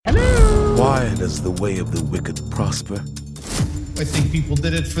Why does the way of the wicked prosper? I think people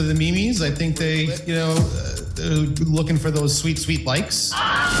did it for the memes. I think they, they're looking for those sweet, sweet likes.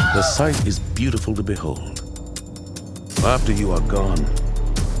 The sight is beautiful to behold. After you are gone,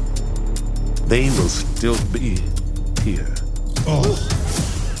 they will still be here. Oh.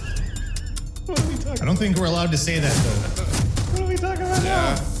 I don't think we're allowed to say that, though. What are we talking about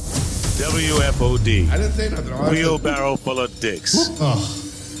now? WFOD. I didn't say nothing. Wheelbarrow full of dicks. Oh.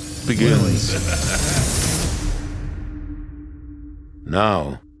 Begins.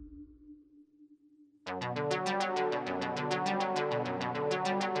 Now.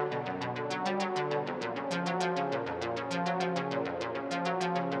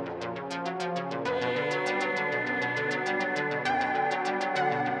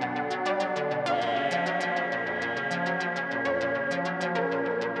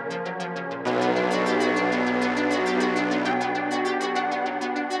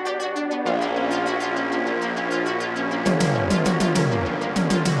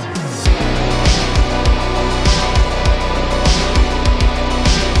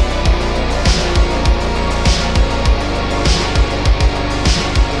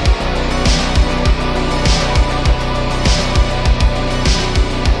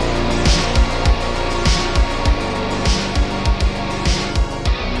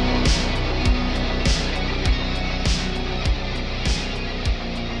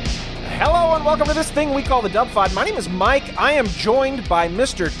 Thing we call the Dub Pod. My name is Mike. I am joined by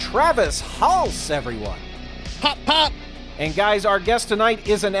Mr. Travis Hulse, everyone. Pop, pop. And guys, our guest tonight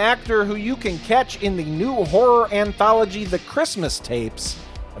is an actor who you can catch in the new horror anthology, The Christmas Tapes,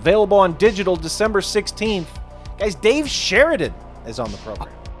 available on digital December 16th. Guys, Dave Sheridan is on the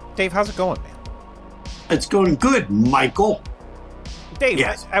program. Dave, how's it going, man? It's going good, Michael. Dave,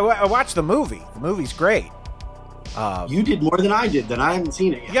 yes. I watched the movie. The movie's great. You did more than I did, then I haven't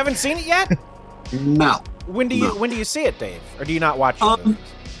seen it yet. You haven't seen it yet? No. When do you see it, Dave? Or do you not watch it?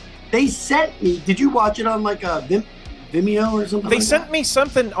 They sent me. Did you watch it on like a Vimeo or something? They sent me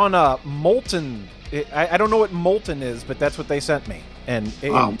something on a Molten. I don't know what Molten is, but that's what they sent me, and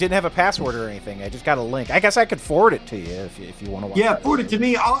it didn't have a password or anything. I just got a link. I guess I could forward it to you if you want to watch. Yeah, forward it to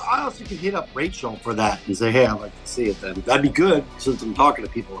me. I also could hit up Rachel for that and say, hey, I'd like to see it. Then that'd be good since I'm talking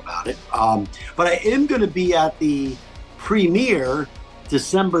to people about it. But I am going to be at the premiere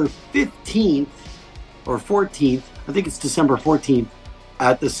December 15th or 14th. I think it's December 14th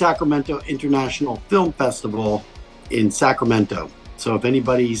at the Sacramento International Film Festival in Sacramento. So if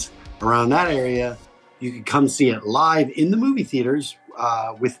anybody's around that area, you can come see it live in the movie theaters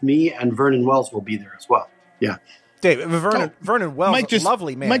with me, and Vernon Wells will be there as well. Yeah. Dave, Vernon Wells,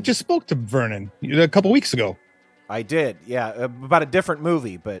 lovely man. Mike just spoke to Vernon a couple weeks ago. I did, yeah, about a different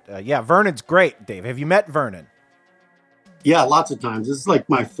movie. But yeah, Vernon's great, Dave. Have you met Vernon? Yeah, lots of times. This is like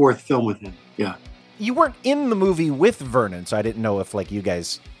my fourth film with him. Yeah. You weren't in the movie with Vernon, so I didn't know if like you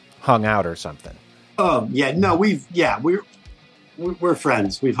guys hung out or something. Oh, yeah. No, we're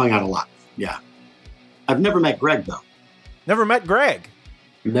friends. We've hung out a lot. Yeah. I've never met Greg, though. Never met Greg?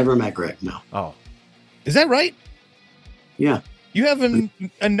 Never met Greg, no. Oh. Is that right? Yeah. You have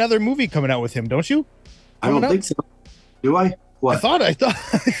another movie coming out with him, don't you? I don't think so. Do I? What? I thought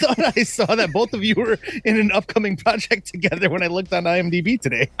I saw that both of you were in an upcoming project together when I looked on IMDb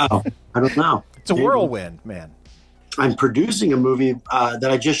today. Oh, I don't know. It's a whirlwind, man. I'm producing a movie that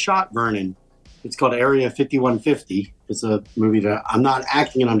I just shot, Vernon. It's called Area 5150. It's a movie that I'm not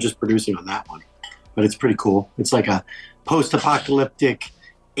acting in, I'm just producing on that one. But it's pretty cool. It's like a post-apocalyptic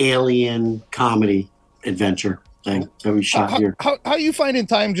alien comedy adventure thing that we shot here. How you finding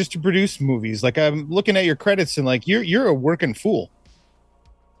time just to produce movies? Like I'm looking at your credits and like you're a working fool.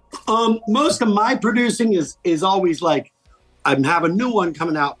 Most of my producing is always like I have a new one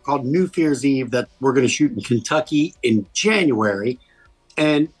coming out called New Fear's Eve that we're going to shoot in Kentucky in January,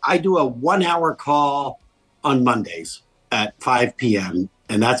 and I do a 1-hour call on Mondays at 5 p.m.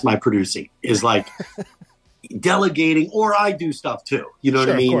 and that's my producing is like delegating, or I do stuff too. You know what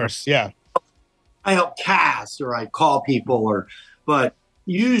I mean? Of course, yeah. I help cast or I call people but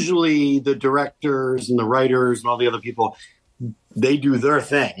usually the directors and the writers and all the other people, they do their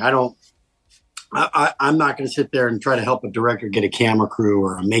thing. I'm not going to sit there and try to help a director get a camera crew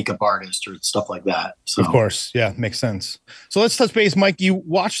or a makeup artist or stuff like that. So of course. Yeah. Makes sense. So let's touch base, Mike. You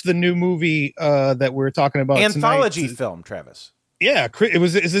watched the new movie that we're talking about anthology tonight. film, Travis. Yeah.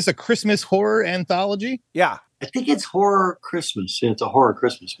 Is this a Christmas horror anthology? Yeah. I think it's horror Christmas. Yeah, it's a horror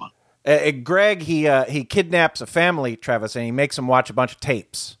Christmas one. Greg, he kidnaps a family, Travis, and he makes them watch a bunch of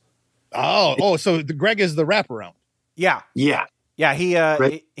tapes. So Greg is the wraparound. Yeah. Yeah. Yeah,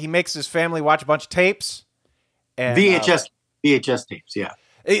 he makes his family watch a bunch of tapes. And, VHS tapes, yeah.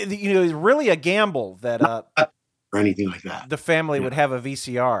 It's really a gamble that or anything like that. the family would have a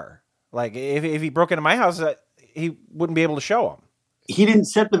VCR. Like if he broke into my house, he wouldn't be able to show them. He didn't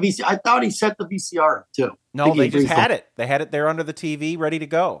set the VCR. I thought he set the VCR up too. No, they just had it. They had it there under the TV, ready to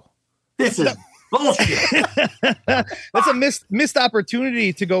go. This is bullshit. That's a missed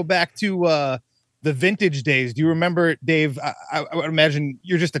opportunity to go back to the vintage days. Do you remember, Dave? I would imagine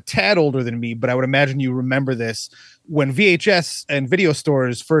you're just a tad older than me, but I would imagine you remember this when VHS and video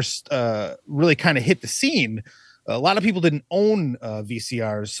stores first really kind of hit the scene. A lot of people didn't own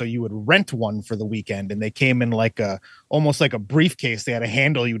VCRs, so you would rent one for the weekend, and they came in like almost like a briefcase. They had a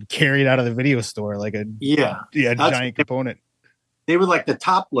handle you would carry it out of the video store, like a giant component. They were like the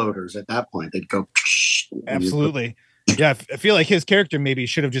top loaders at that point. They'd go. Absolutely. Yeah, I feel like his character maybe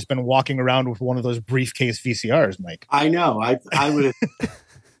should have just been walking around with one of those briefcase VCRs, Mike. I know. I would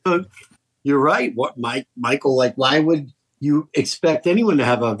have. You're right. What, Michael? Like, why would you expect anyone to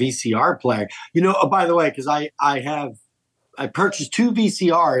have a VCR player? Oh, by the way, because I purchased 2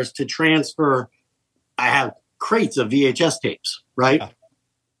 VCRs to transfer. I have crates of VHS tapes, right?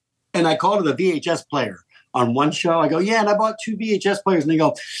 And I called it a VHS player on one show. I go, yeah, and I bought 2 VHS players, and they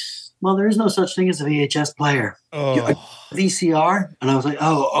go, well, there is no such thing as a VHS player. VCR? And I was like,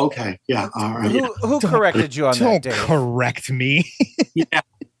 oh, okay. Yeah. All right. Who corrected you on that, Dave? Don't correct me. Yeah.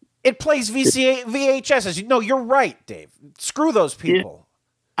 It plays VHS. No, you're right, Dave. Screw those people.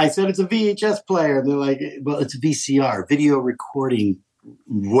 I said it's a VHS player. And they're like, well, it's a VCR, video recording,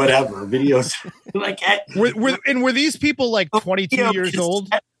 whatever. Videos. Were these people like 22 years old?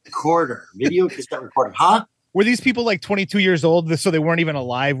 Video cassette recorder. Huh? Were these people like 22 years old, so they weren't even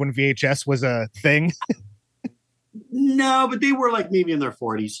alive when VHS was a thing? No, but they were like maybe in their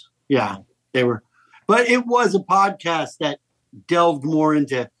 40s. Yeah, they were. But it was a podcast that delved more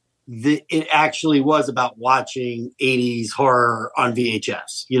into it actually was about watching 80s horror on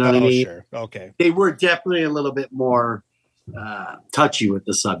VHS. You know what I mean? Sure. Okay. They were definitely a little bit more touchy with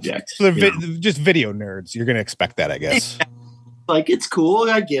the subject. So they're just video nerds. You're going to expect that, I guess. Yeah. Like, it's cool.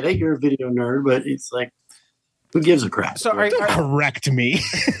 I get it. You're a video nerd, but it's like, who gives a crap? So don't correct me.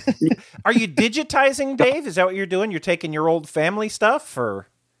 Are you digitizing, Dave? Is that what you're doing? You're taking your old family stuff, or?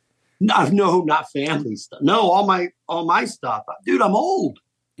 No, not family stuff. No, all my stuff. Dude, I'm old.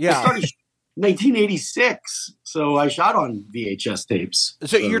 Yeah. I started 1986, so I shot on VHS tapes.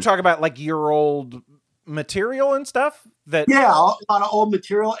 So you're talking about like your old material and stuff? A lot of old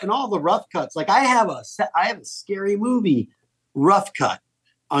material and all the rough cuts. Like I have a Scary Movie rough cut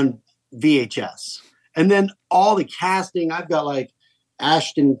on VHS. And then all the casting, I've got like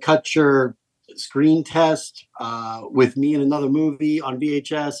Ashton Kutcher screen test with me in another movie on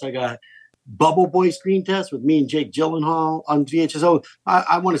VHS. I got Bubble Boy screen test with me and Jake Gyllenhaal on VHS. So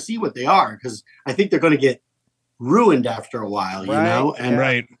I want to see what they are because I think they're going to get ruined after a while, you know? And,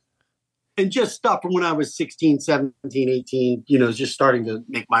 right. And just stuff from when I was 16, 17, 18, just starting to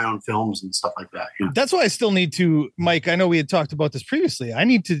make my own films and stuff like that. You know? That's why I still need to, Mike, I know we had talked about this previously. I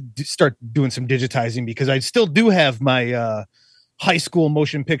need to start doing some digitizing because I still do have my high school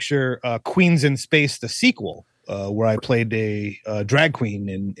motion picture, Queens in Space, the sequel, where I played a drag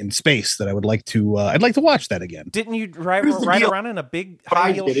queen in space that I would like to, I'd like to watch that again. Didn't you ride around in a big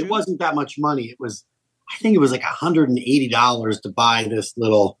high heel shoe? It wasn't that much money. I think it was like $180 to buy this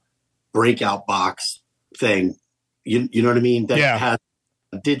little breakout box thing. You know what I mean? That has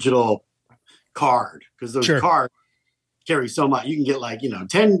a digital card because those cards carry so much. You can get like,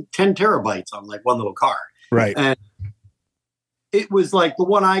 10 terabytes on like one little card. Right. And it was like the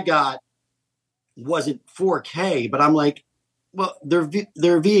one I got wasn't 4K, but I'm like, well, they're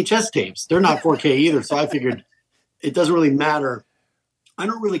VHS tapes. They're not 4K either. So I figured it doesn't really matter. I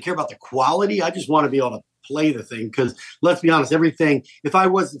don't really care about the quality. I just want to be able to play the thing because let's be honest, everything, if I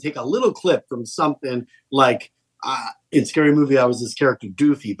was to take a little clip from something like in Scary Movie, I was this character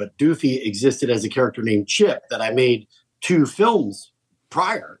Doofy, but Doofy existed as a character named Chip that I made 2 films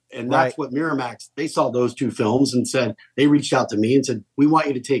prior. And that's what Miramax, they saw those 2 films and said, they reached out to me and said, we want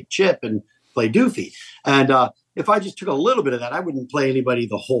you to take Chip and play Doofy. And if I just took a little bit of that, I wouldn't play anybody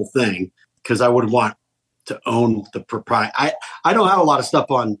the whole thing because I would want to own the propriety. I don't have a lot of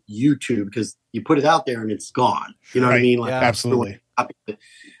stuff on YouTube because you put it out there and it's gone. You know what I mean? Like, absolutely.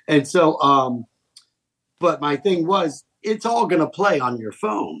 And so, but my thing was, it's all going to play on your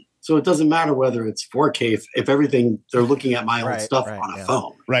phone. So it doesn't matter whether it's 4K if everything they're looking at my old stuff on a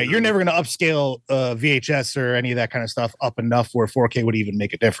phone. Right. You're never going to upscale VHS or any of that kind of stuff up enough where 4K would even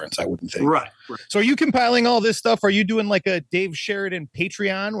make a difference, I wouldn't think. Right. So are you compiling all this stuff? Are you doing like a Dave Sheridan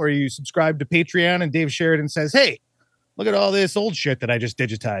Patreon where you subscribe to Patreon and Dave Sheridan says, hey, look at all this old shit that I just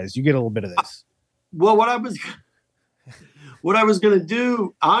digitized. You get a little bit of this. Well, what I was going to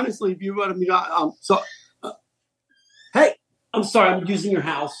do, honestly, if you wanted me to, hey, I'm sorry, I'm using your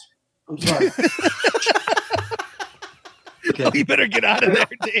house. I'm sorry. Okay. Oh, you better get out of there,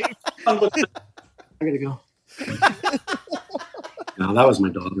 Dave. I gotta go. No, that was my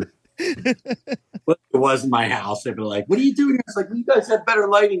daughter. But it wasn't my house. They'd be like, "What are you doing?" I was like, well, "You guys have better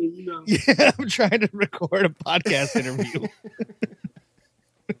lighting, and you know." Yeah, I'm trying to record a podcast interview.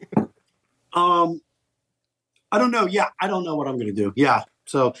 I don't know. Yeah, I don't know what I'm gonna do. Yeah,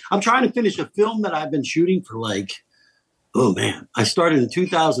 so I'm trying to finish a film that I've been shooting for oh man, I started in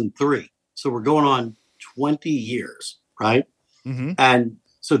 2003, so we're going on 20 years, right? Mm-hmm. And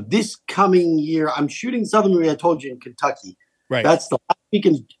so this coming year, I'm shooting Southern Movie. I told you in Kentucky. Right. That's the last week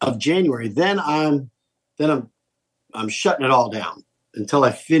of January. Then I'm shutting it all down until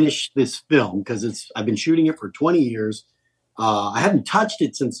I finish this film because I've been shooting it for 20 years. I haven't touched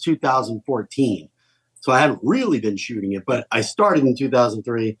it since 2014, so I haven't really been shooting it. But I started in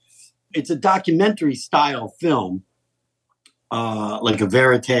 2003. It's a documentary style film, like a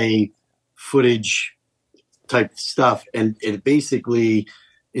verite footage type stuff, and it basically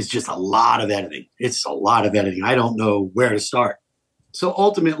is just a lot of editing. It's a lot of editing. I don't know where to start. So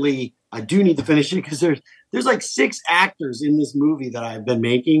ultimately, I do need to finish it because there's like 6 actors in this movie that I've been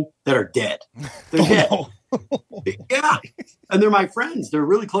making that are dead. They're dead. No. Yeah, and they're my friends. They're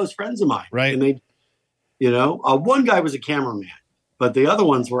really close friends of mine. Right. And they, one guy was a cameraman, but the other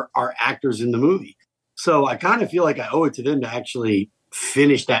ones are actors in the movie. So I kind of feel like I owe it to them to actually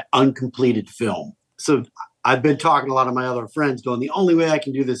finish that uncompleted film. So I've been talking to a lot of my other friends going, the only way I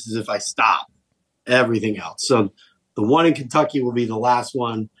can do this is if I stop everything else. So the one in Kentucky will be the last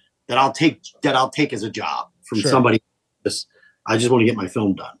one that I'll take as a job from somebody. I just want to get my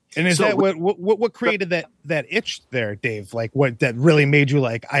film done. And is that what created that itch there, Dave? Like what that really made you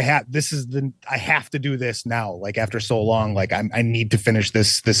like, I have to do this now. Like after so long, like I need to finish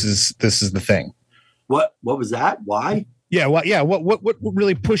this. This is the thing. What was that? Why? Yeah. Well, yeah. What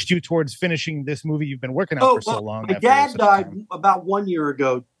really pushed you towards finishing this movie you've been working on for so long? My dad died about 1 year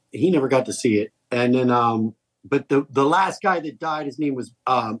ago. He never got to see it. And then, but the last guy that died, his name was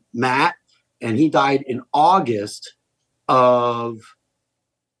Matt, and he died in August of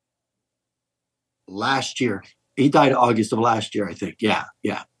last year. He died August of last year, I think. Yeah.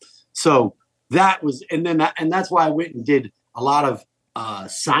 So that was, and that's why I went and did a lot of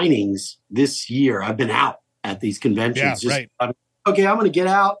signings this year. I've been out at these conventions. Yeah, right. Okay, I'm going to get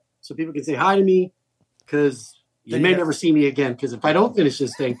out so people can say hi to me because you may never see me again. Because if I don't finish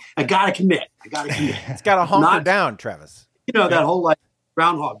this thing, I got to commit. It's got to hunker down, Travis. That whole like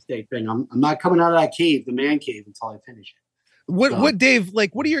Groundhog's Day thing. I'm not coming out of that cave, the man cave, until I finish it. What Dave,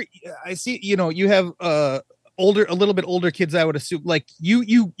 like, what are your, I see, you have a little bit older kids, I would assume, like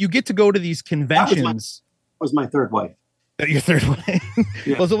you get to go to these conventions. That was my third wife. Your third wife.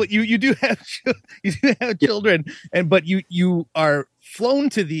 Yeah. Well, so you do have children, but you are flown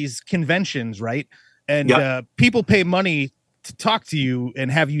to these conventions, right? And people pay money to talk to you and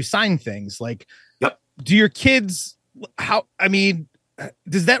have you sign things. Like, do your kids?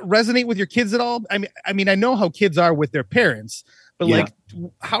 Does that resonate with your kids at all? I mean, I know how kids are with their parents, but like,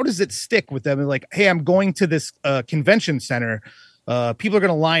 how does it stick with them? Like, hey, I'm going to this convention center. People are going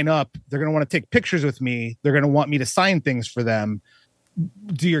to line up. They're going to want to take pictures with me. They're going to want me to sign things for them.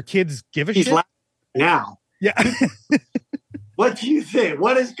 Do your kids give a shit? Now. Yeah. What do you think?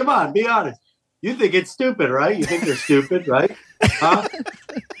 Come on, be honest. You think it's stupid, right? You think they're stupid, right? Huh?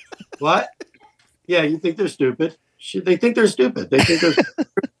 What? Yeah, you think they're stupid. They think they're stupid. They think they're stupid.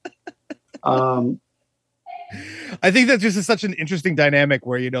 I think that's just such an interesting dynamic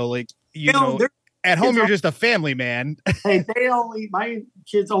where, at home, you're just a family man. Hey, my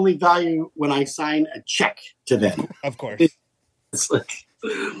kids only value when I sign a check to them. Of course. It's like,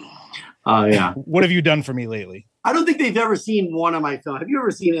 yeah. What have you done for me lately? I don't think they've ever seen one of my films. Have you ever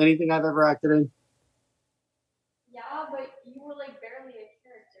seen anything I've ever acted in? Yeah, but you were like barely a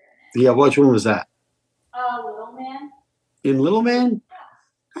character in it. Yeah, which one was that? Little Man. In Little Man?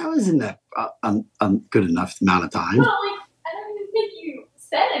 Yeah. I was in that good enough amount of time. Well, like, I don't even think you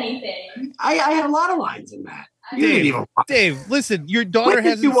said anything. I had a lot of lines in that. Dave, listen, your daughter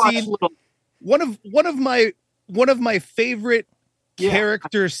hasn't seen one of my favorite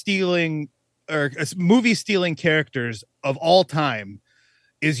character stealing or movie stealing characters of all time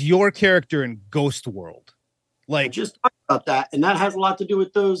is your character in Ghost World. Like, I just talked about that, and that has a lot to do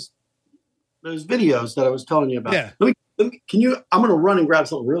with those videos that I was telling you about. Yeah. I'm going to run and grab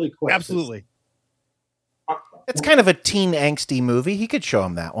something really quick. Absolutely. It's kind of a teen angsty movie. He could show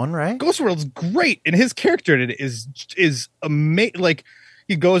him that one, right? Ghost World's great, and his character in it is amazing. Like,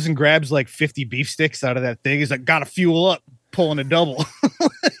 he goes and grabs like 50 beef sticks out of that thing. He's like, gotta fuel up. pulling a double.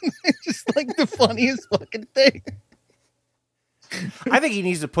 It's just like the funniest fucking thing. I think he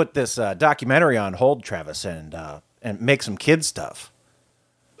needs to put this documentary on hold, Travis, and make some kid stuff.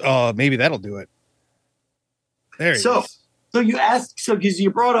 Oh, maybe that'll do it. There he is. So you asked, because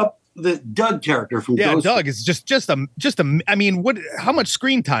you brought up the Doug character from Ghost. Doug is just a. I mean, how much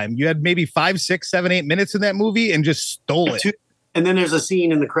screen time? You had maybe 5, 6, 7, 8 minutes in that movie and just stole it. And then there's a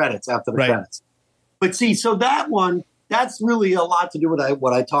scene in the credits after the credits. But see, so that's really a lot to do with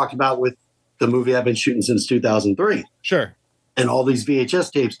what I talked about with the movie I've been shooting since 2003. Sure. And all these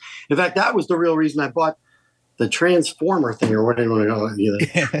VHS tapes. In fact, that was the real reason I bought the Transformer thing, or what do you want to call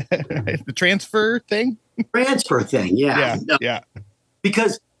it? The transfer thing? Transfer thing, yeah. Yeah.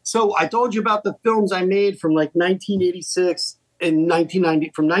 Because, so I told you about the films I made from like 1986 and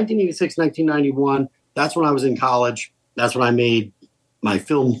 1990, from 1986, 1991. That's when I was in college. That's when I made my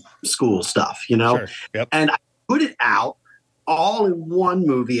film school stuff, you know? Sure. Yep. And I put it out all in one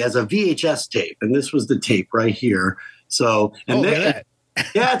movie as a VHS tape. And this was the tape right here. So, and then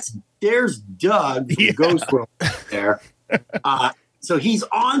there's Doug from Ghost World there. So he's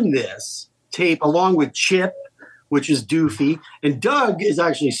on this tape along with Chip, which is Doofy, and Doug is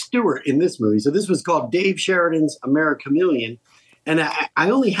actually Stewart in this movie. So this was called Dave Sheridan's Americamillion, and I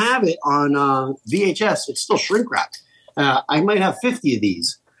only have it on VHS. It's still shrink wrapped. I might have 50 of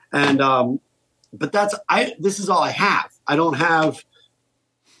these, and but this is all I have. I don't have.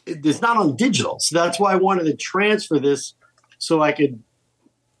 It's not on digital, so that's why I wanted to transfer this so I could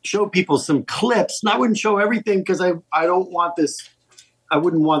show people some clips. And I wouldn't show everything because I don't want this. I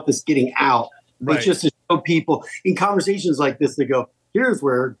wouldn't want this getting out. But just to show people in conversations like this, they go, here's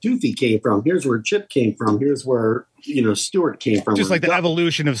where Doofy came from. Here's where Chip came from. Here's where, Stewart came from. Just like the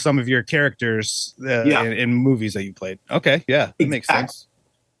evolution of some of your characters in movies that you played. Okay. Yeah. That makes sense.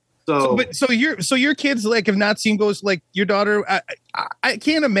 So your kids like have not seen Ghost, like your daughter. I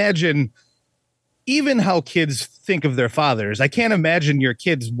can't imagine even how kids think of their fathers. I can't imagine your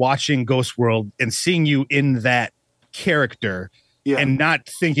kids watching Ghost World and seeing you in that character and not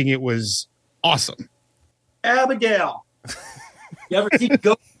thinking it was awesome. Abigail, you ever see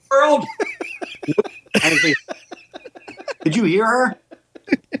Ghost World? Did you hear her?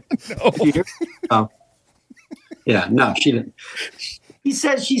 No. Did you hear her? Oh. Yeah, no, she didn't. He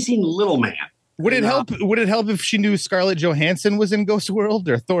says she's seen Little Man. Would it help? Would it help if she knew Scarlett Johansson was in Ghost World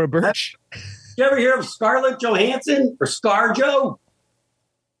or Thora Birch? Did you ever hear of Scarlett Johansson or Scar Joe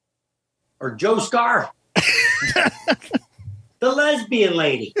or Joe Scar? The lesbian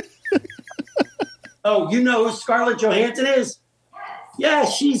lady. Oh, you know who Scarlett Johansson is? Yeah,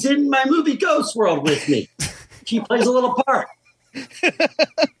 she's in my movie Ghost World with me. She plays a little part.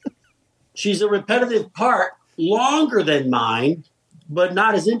 She's a repetitive part, longer than mine, but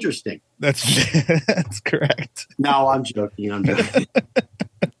not as interesting. That's correct. No, I'm joking.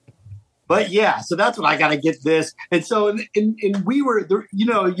 But yeah, so that's what I got to get this. And so, and we were,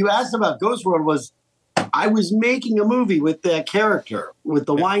 you asked about Ghost World I was making a movie with that character, with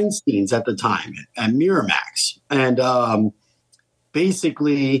the Weinsteins at the time at Miramax. And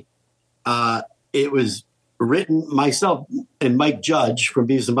basically, it was written myself and Mike Judge from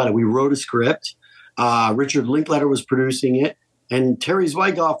Beavis and Butthead. We wrote a script. Richard Linklater was producing it. And Terry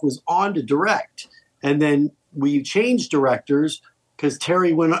Zwigoff was on to direct. And then we changed directors because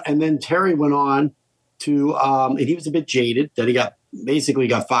Terry went on to, and he was a bit jaded that he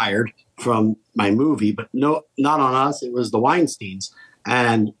got fired from my movie, but no, not on us. It was the Weinsteins.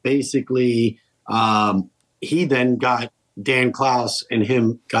 And basically, he then got Dan Klaus and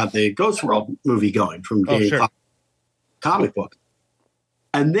him got the Ghost World movie going from Dan Klaus comic book.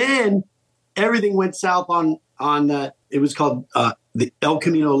 And then everything went south on that. It was called the El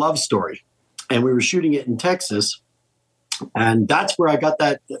Camino Love Story. And we were shooting it in Texas. And that's where I got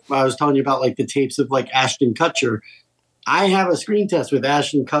that. I was telling you about like the tapes of like Ashton Kutcher. I have a screen test with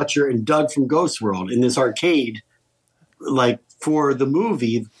Ashton Kutcher and Doug from Ghost World in this arcade, like for the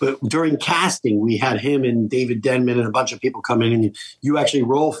movie. But during casting, we had him and David Denman and a bunch of people come in, and you actually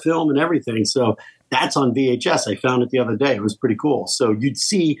roll film and everything. So that's on VHS. I found it the other day. It was pretty cool. So you'd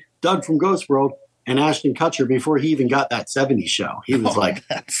see Doug from Ghost World and Ashton Kutcher before he even got that 70s show. He was like,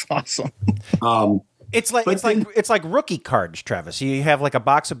 "That's awesome." It's like rookie cards, Travis. You have like a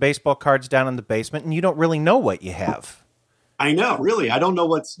box of baseball cards down in the basement, and you don't really know what you have. I know, really. I don't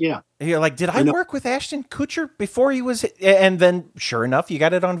know You're like, did I work with Ashton Kutcher before he was? And then, sure enough, you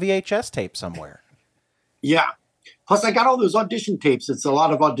got it on VHS tape somewhere. Yeah. Plus, I got all those audition tapes. It's a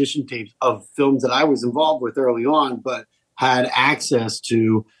lot of audition tapes of films that I was involved with early on, but had access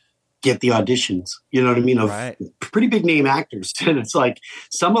to get the auditions, you know what I mean, of Right. pretty big name actors. And it's like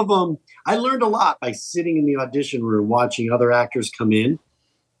some of them, I learned a lot by sitting in the audition room watching other actors come in,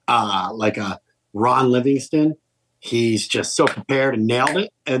 like Ron Livingston. He's just so prepared and nailed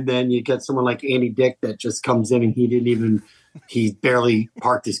it. And then you get someone like Andy Dick that just comes in and he barely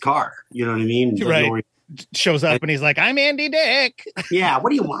parked his car. You know what I mean? Doesn't Right. know where Shows up and he's like, I'm Andy Dick. yeah, what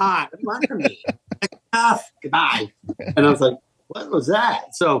do you want? What do you want from me? Enough. Goodbye. And I was like, what was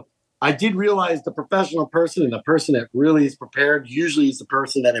that? So I did realize the professional person and the person that really is prepared usually is the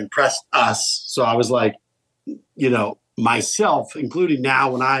person that impressed us. So I was like, you know, myself, including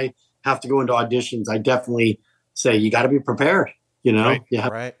now when I have to go into auditions, I definitely say, you got to be prepared, you know? Right. Yeah.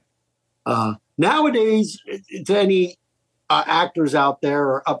 Right. Nowadays, to any actors out there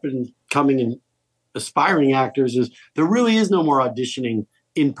or up and coming and aspiring actors, is there really is no more auditioning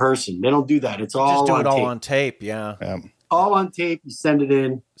in person. They don't do that. It's all Just do on it all tape. on tape. Yeah. All on tape. You send it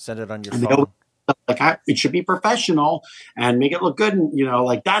in. Send it on your And they phone. It should be professional and make it look good. And, you know,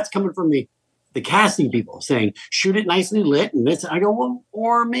 like that's coming from the casting people saying, shoot it nicely lit. And this, I go, well,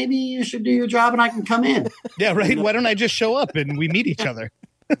 or maybe you should do your job and I can come in. Yeah, right. Why don't I just show up and we meet each other?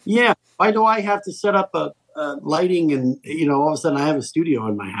 Yeah. Why do I have to set up a lighting and, you know, all of a sudden I have a studio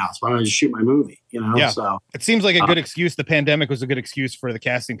in my house? Why don't I just shoot my movie? You know? Yeah. So It seems like a good excuse. The pandemic was a good excuse for the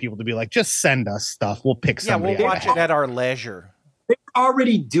casting people to be like, just send us stuff. We'll pick Yeah, somebody. we'll out. watch it at our leisure. they're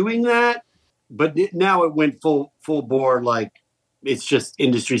already doing that, but now it went full bore. Like it's just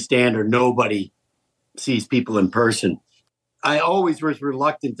industry standard. Nobody sees people in person. I always was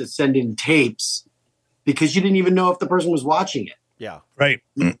reluctant to send in tapes because you didn't even know if the person was watching it. Yeah. Right.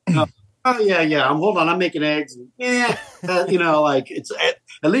 Oh yeah. I'm making eggs. Yeah. You know, like it's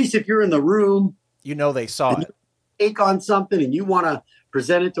at least if you're in the room, You know they saw it. take on something and you want to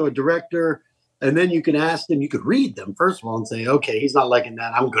present it to a director, and then you can ask them, you could read them first of all and say, okay, he's not liking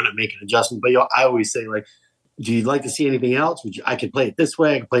that, I'm going to make an adjustment. But I always say, like, do you like to see anything else? I could play it this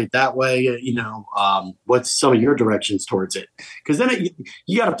way, I could play it that way. You know, what's some of your directions towards it? Because then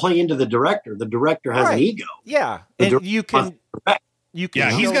you got to play into the director. The director has an Right. ego. Yeah. The And director you can must direct. Yeah,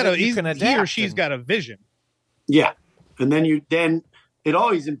 show he's got that a you can he or adapt she's and- got a vision. Yeah. And then it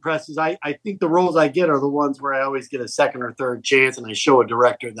always impresses. I think the roles I get are the ones where I always get a second or third chance and I show a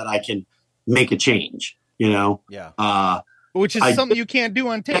director that I can make a change, you know? Yeah. Which is I- something you can't do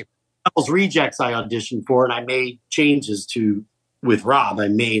on tape. Devil's Rejects I auditioned for and I made changes with Rob. I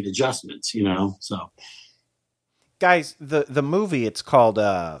made adjustments, you know? So Guys, the movie, it's called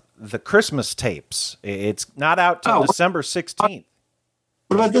The Christmas Tapes. It's not out till Oh. December 16th.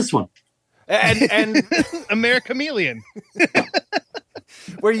 what about this one? And Americhameleon.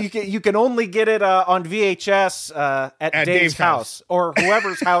 where you can only get it on VHS at Dave's Dave's house or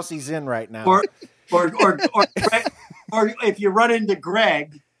whoever's house he's in right now. Or if you run into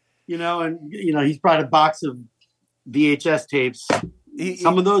Greg, you know, and you know, he's brought a box of VHS tapes.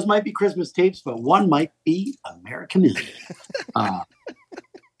 Some of those might be Christmas tapes, but one might be American Million.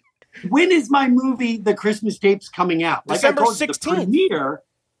 When is my movie, The Christmas Tapes, coming out? December I told you, 16th. The premiere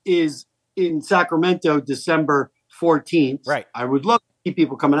is in Sacramento, December 14th. Right. I would love to see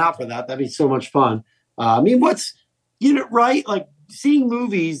people coming out for that. That'd be so much fun. I mean, right? Like seeing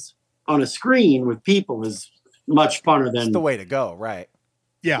movies on a screen with people is much funner It's than the way to go, right?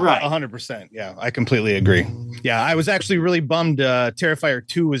 Yeah, Right. 100%. Yeah, I completely agree. Yeah, I was actually really bummed. Terrifier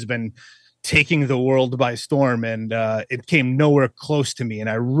 2 has been taking the world by storm, and it came nowhere close to me. And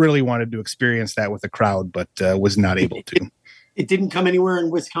I really wanted to experience that with a crowd, but was not able to. It didn't come anywhere in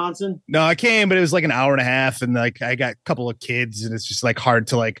Wisconsin. No, I came, but it was like an hour and a half, and like I got a couple of kids, and it's just like hard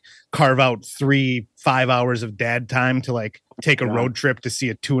to like carve out 3-5 hours of dad time to like take a Yeah. road trip to see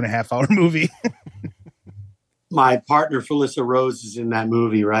a 2.5 hour movie. My partner Felissa Rose is in that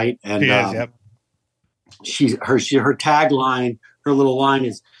movie, right? And Yep. her tagline, her little line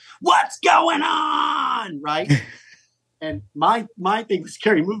is "What's going on?" Right? And my thing with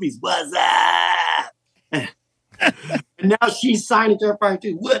scary movies was that. And now she's signing Terrifier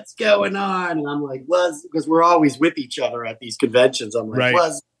 2. What's going on? And I'm like, because we're always with each other at these conventions. I'm like, Right.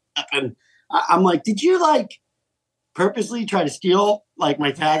 what's up? And I'm like, did you like purposely try to steal like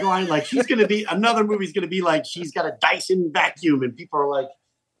my tagline? Like she's going to be, another movie's going to be like, she's got a Dyson vacuum and people are like,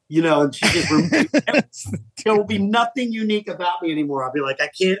 you know, and she just, there will be nothing unique about me anymore. I'll be like, I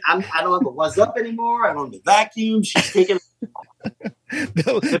don't have the what's up anymore. I don't have the vacuum. She's taking.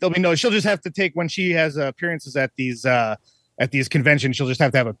 There'll be no. She'll just have to take when she has appearances at these conventions. She'll just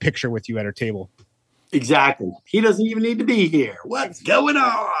have to have a picture with you at her table. Exactly. He doesn't even need to be here. What's going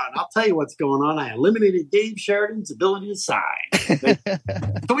on? I'll tell you what's going on. I eliminated Dave Sheridan's ability to sign.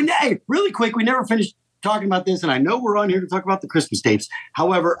 So really quick, we never finished talking about this, and I know we're on here to talk about the Christmas tapes.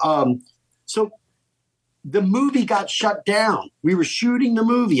 However, so the movie got shut down. We were shooting the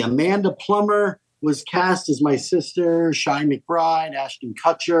movie. Amanda Plummer was cast as my sister, Shy McBride, Ashton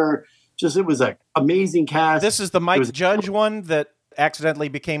Kutcher. Just, it was an amazing cast. This is the Mike Judge one that accidentally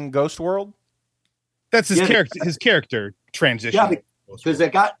became Ghost World? That's his character transition. Yeah, because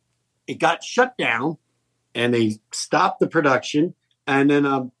it got shut down, and they stopped the production. And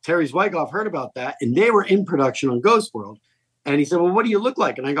then Terry Zwigoff heard about that, and they were in production on Ghost World. And he said, well, what do you look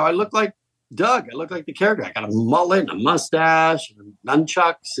like? And I go, I look like Doug. I look like the character. I got a mullet and a mustache and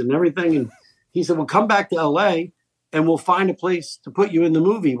nunchucks and everything. And he said, well, come back to L.A. and we'll find a place to put you in the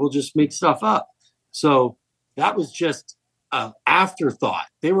movie. We'll just make stuff up. So that was just an afterthought.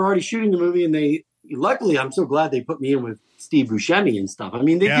 They were already shooting the movie, and luckily, I'm so glad they put me in with Steve Buscemi and stuff. I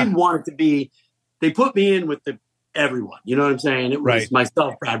mean, they didn't want it to be, they put me in with everyone. You know what I'm saying? It was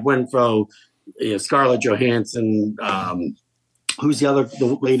myself, Brad Renfro, Scarlett Johansson. Who's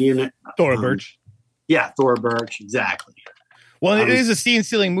the lady in it? Thora Birch. Yeah, Thora Birch. Exactly. Well, it is a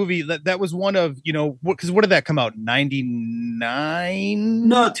scene-stealing movie. That was one of, because what did that come out? 99?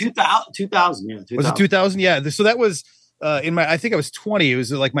 No, 2000. Yeah, 2000. Was it 2000? Yeah. So that was I think I was 20. It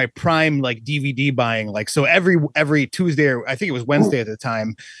was like my prime DVD buying. So every Tuesday, or I think it was Wednesday at the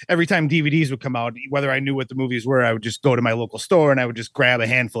time, every time DVDs would come out, whether I knew what the movies were, I would just go to my local store and I would just grab a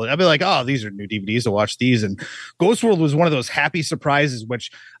handful. I'd be like, oh, these are new DVDs. I'll watch these. And Ghost World was one of those happy surprises,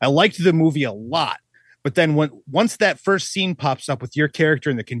 which I liked the movie a lot. But then once that first scene pops up with your character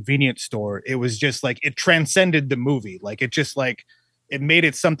in the convenience store, it was just it transcended the movie. It made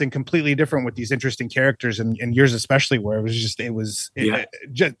it something completely different with these interesting characters, and yours especially, where it was just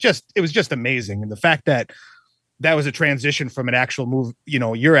amazing. And the fact that was a transition from an actual movie,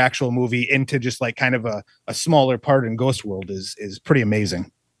 your actual movie, into just kind of a smaller part in Ghost World is pretty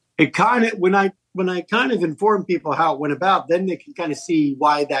amazing. It kind of, when I kind of inform people how it went about, then they can kind of see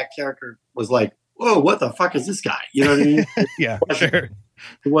why that character was like, whoa, what the fuck is this guy? You know what I mean? Yeah, sure.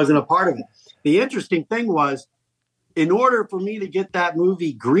 It wasn't a part of it. The interesting thing was, in order for me to get that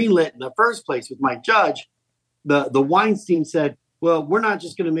movie greenlit in the first place with Mike Judge, the Weinstein said, well, we're not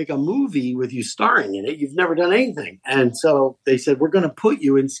just going to make a movie with you starring in it. You've never done anything. And so they said, we're going to put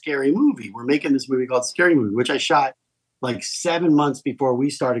you in Scary Movie. We're making this movie called Scary Movie, which I shot 7 months before we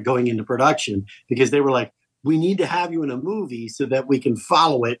started going into production, because they were like, we need to have you in a movie so that we can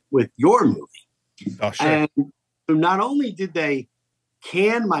follow it with your movie. Oh, sure. And so not only did they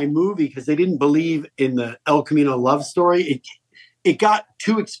can my movie because they didn't believe in the El Camino love story, it got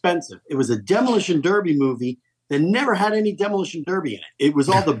too expensive. It was a demolition derby movie that never had any demolition derby in it. It was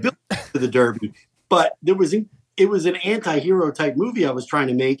all the build to the derby, but it was an anti-hero type movie I was trying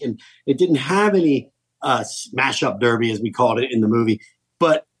to make, and it didn't have any smash up derby, as we called it in the movie.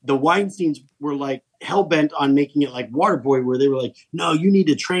 But the Weinsteins were hell-bent on making it like Waterboy, where they were like, no, you need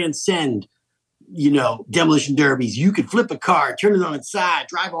to transcend demolition derbies. You could flip a car, turn it on its side,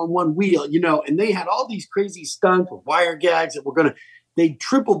 drive on one wheel, and they had all these crazy stunts with wire gags that they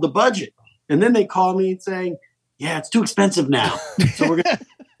tripled the budget. And then they called me and saying, yeah, it's too expensive now. So I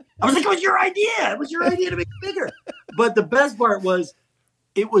was like, it was your idea. It was your idea to make it bigger. But the best part was,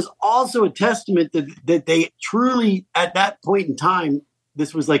 it was also a testament that they truly, at that point in time,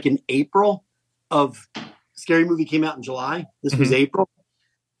 this was in April of Scary Movie came out in July. This was April.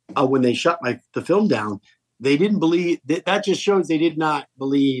 When they shut the film down, they didn't believe that. Just shows they did not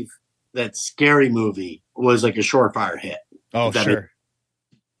believe that Scary Movie was a surefire hit. Oh, sure.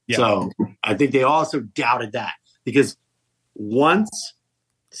 Yeah. So I think they also doubted that, because once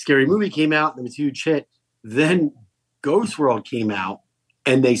Scary Movie came out and it was a huge hit, then Ghost World came out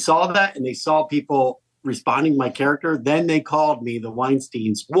and they saw that, and they saw people responding to my character. Then they called me, the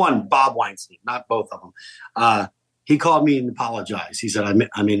Weinsteins, Bob Weinstein, not both of them. He called me and apologized. He said, I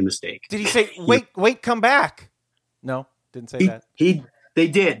made a mistake. Did he say, wait, come back? No, didn't say that. They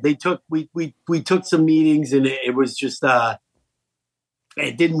did. We took some meetings, and it was just,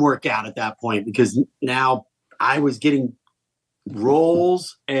 it didn't work out at that point, because now I was getting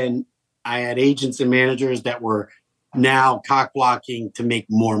roles, and I had agents and managers that were now cock blocking to make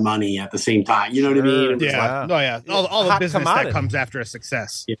more money at the same time. You know what I mean? Yeah. All the business that comes after a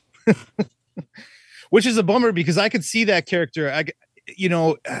success. Yeah. Which is a bummer, because I could see that character.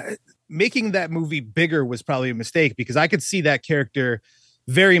 Making that movie bigger was probably a mistake, because I could see that character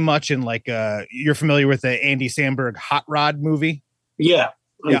very much in you're familiar with the Andy Samberg Hot Rod movie. Yeah.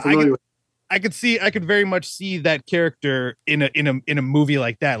 I could very much see that character in a movie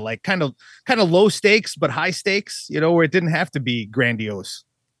like that, kind of low stakes but high stakes, where it didn't have to be grandiose.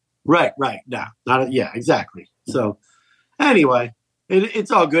 Right. No, exactly. So anyway,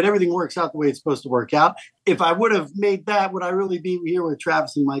 It's all good. Everything works out the way it's supposed to work out. If I would have made that, would I really be here with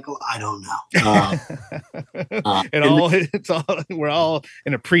Travis and Michael? I don't know. We're all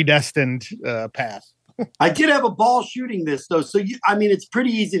in a predestined path. I did have a ball shooting this though. So it's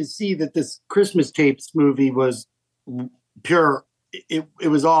pretty easy to see that this Christmas Tapes movie was pure. It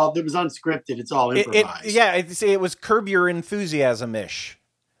was unscripted. It's all improvised. It was Curb Your Enthusiasm-ish.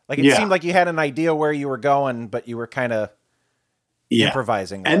 Like it seemed like you had an idea where you were going, but you were kind of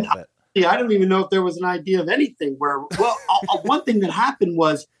improvising a little bit. I don't even know if there was an idea of anything one thing that happened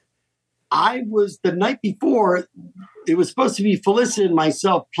was I was the night before, it was supposed to be Felissa and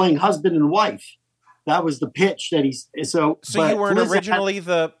myself playing husband and wife. That was the pitch that so you weren't Felissa originally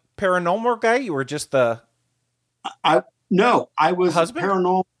the paranormal guy? You were just the... No, I was husband? A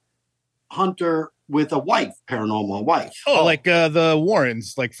paranormal hunter with a paranormal wife. Oh, like the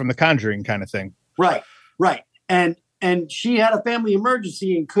Warrens, like from The Conjuring kind of thing. Right. And she had a family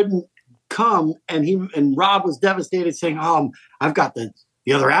emergency and couldn't come. And Rob was devastated, saying, I've got the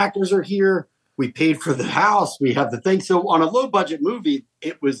other actors are here. We paid for the house. We have the thing. So on a low budget movie,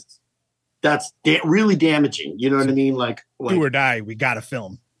 that's really damaging. You know what I mean? Like do or die. We got to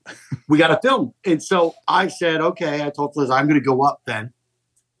film. We got to film. And so I said, okay, I told Liz, I'm going to go up then.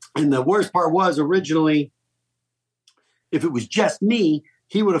 And the worst part was originally, if it was just me,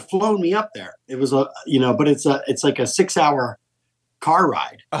 he would have flown me up there. It was but it's like a 6-hour car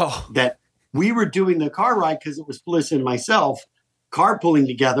ride. Oh, that we were doing the car ride because it was Felissa and myself carpooling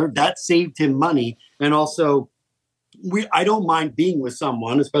together. That saved him money. And also I don't mind being with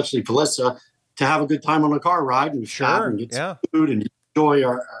someone, especially Felissa, to have a good time on a car ride and shop and get some food and enjoy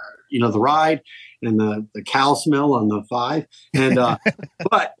our the ride and the cow smell on the 5. And,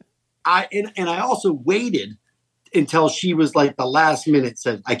 but I also waited until she was like the last minute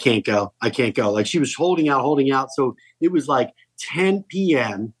said, I can't go. Like she was holding out. So it was like 10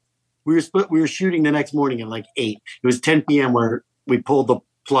 PM. We were shooting the next morning at like 8. It was 10 PM where we pulled the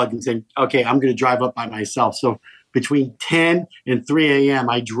plug and said, okay, I'm going to drive up by myself. So between 10 and 3 a.m.,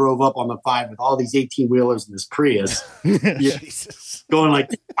 I drove up on the 5 with all these 18-wheelers in this Prius. Jesus. Going like,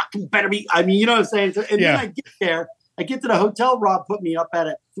 fucking better be. I mean, you know what I'm saying? So, then I get there. I get to the hotel Rob put me up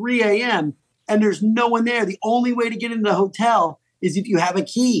at 3 a.m., and there's no one there. The only way to get into the hotel is if you have a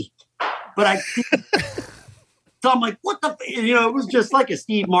key. But so I'm like, what the, it was just like a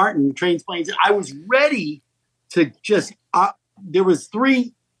Steve Martin Trains, Planes. I was ready to just, there was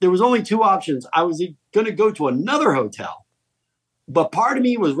only 2 options. I was going to go to another hotel, but part of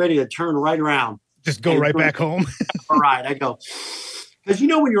me was ready to turn right around. Just go right back home. All right. I go, because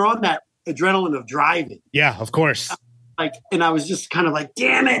when you're on that adrenaline of driving. Yeah, of course. And I was just kind of like,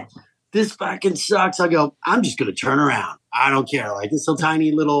 damn it, this fucking sucks. I go, I'm just going to turn around. I don't care. Like this little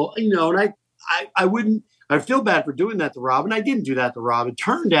tiny little, and I feel bad for doing that to Rob. And I didn't do that to Rob. It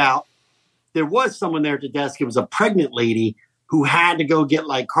turned out there was someone there at the desk. It was a pregnant lady who had to go get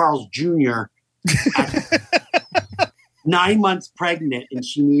like Carl's Jr. 9 months pregnant, and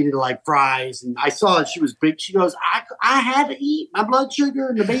she needed like fries. And I saw that she was big. She goes, I had to eat my blood sugar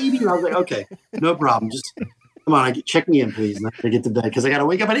and the baby. And I was like, okay, no problem. Just come on, check me in, please. And I get to bed because I got to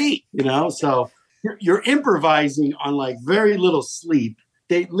wake up and eat, So you're improvising on like very little sleep.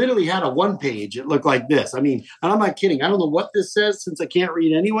 They literally had a 1-page. It looked like this. I mean, and I'm not kidding. I don't know what this says since I can't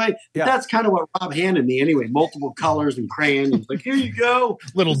read anyway. Yeah. That's kind of what Rob handed me anyway. Multiple colors and crayons. He's like, here you go.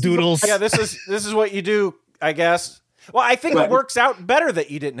 Little doodles. Yeah, this is what you do, I guess. Well, I think it works out better that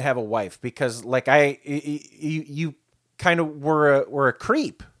you didn't have a wife because, like, you kind of were a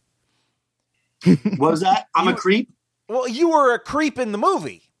creep. What was that? I'm a creep? Well, you were a creep in the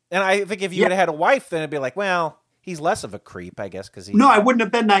movie. And I think if you had had a wife, then it'd be like, well, he's less of a creep, I guess, because No, I wouldn't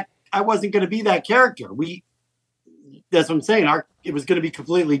have been that. I wasn't going to be that character. That's what I'm saying. It was going to be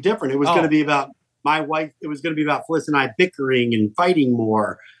completely different. It was going to be about my wife. It was going to be about Fliss and I bickering and fighting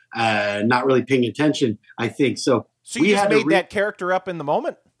more, not really paying attention, I think. So you just made that character up in the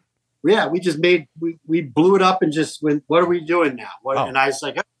moment? Yeah, we just we blew it up and just went, what are we doing now? And I was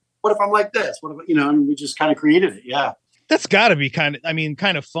like, what if I'm like this? What if, and we just kind of created it. Yeah. That's got to be kind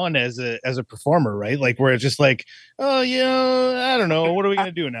of fun as a performer, right? Like where it's just like, oh yeah, I don't know, what are we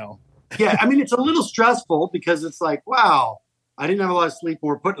gonna do now? Yeah, I mean it's a little stressful because it's like, wow, I didn't have a lot of sleep.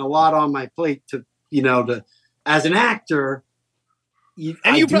 We're putting a lot on my plate to as an actor. You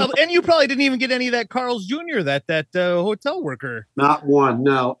probably didn't even get any of that Carl's Jr. that hotel worker. Not one,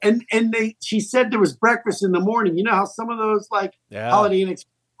 no. And she said there was breakfast in the morning. You know how some of those Holiday Inn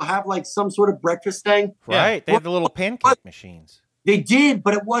have like some sort of breakfast thing, right? They have the little pancake machines. They did,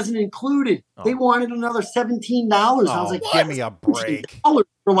 but it wasn't included. They wanted another $17. I was like, give me a break.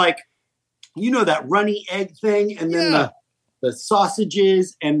 For like, that runny egg thing, and then the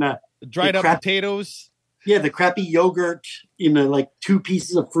sausages and the Dried up potatoes. Yeah, the crappy yogurt, like 2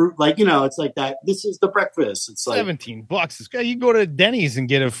 pieces of fruit. Like, it's like that. This is the breakfast. It's like $17. You go to Denny's and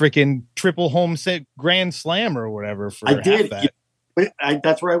get a freaking triple home set grand slam or whatever for I did. that.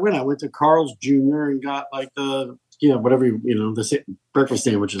 That's where I went. I went to Carl's Jr. and got like the, whatever, the breakfast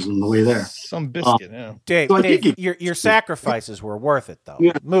sandwiches on the way there. Some biscuit, yeah. Dave, So your sacrifices were worth it, though.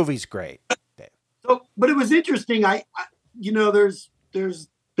 Yeah. Movie's great, Dave. So, but it was interesting.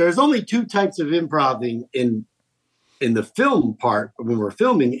 There's only 2 types of improv in the film part when we're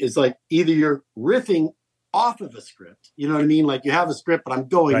filming. Is like either you're riffing off of a script, you know what I mean? Like you have a script, but I'm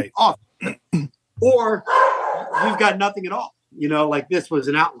going off, or you've got nothing at all. Like this was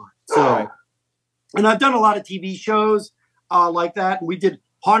an outline. So, and I've done a lot of TV shows like that. And we did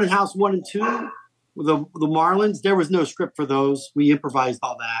Haunted House 1 and 2 with the Marlins. There was no script for those. We improvised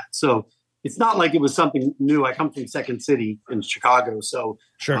all that. So it's not like it was something new. I come from Second City in Chicago, so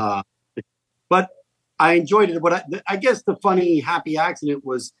sure. But I enjoyed it. But I guess the funny, happy accident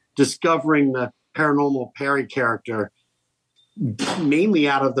was discovering the Paranormal Perry character, mainly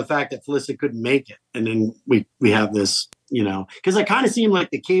out of the fact that Felicity couldn't make it, and then we have this, because I kind of seem like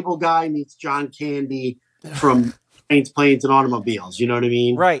the cable guy meets John Candy from Planes, and Automobiles. You know what I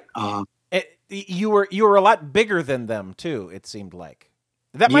mean? Right. You were a lot bigger than them too. It seemed like.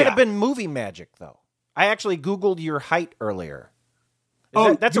 That might have been movie magic, though. I actually Googled your height earlier.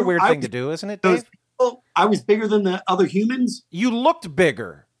 That's a weird thing to do, isn't it, Dave? I was bigger than the other humans? You looked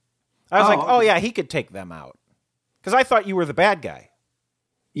bigger. I was like, yeah, he could take them out. Because I thought you were the bad guy.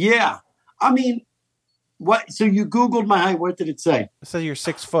 Yeah. I mean, what? So you Googled my height. What did it say? It says you're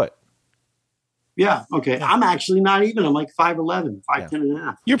 6 foot. Yeah. Okay. Yeah. I'm actually not even. I'm like 5'11", 5'10 and a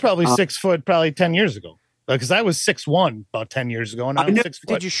half. You're probably 6 foot, probably 10 years ago. Because I was 6'1" about 10 years ago, and I'm 6 foot.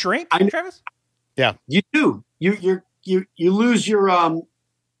 Did you shrink, Travis? Yeah, you do. You lose your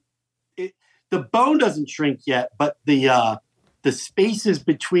the bone doesn't shrink yet, but the spaces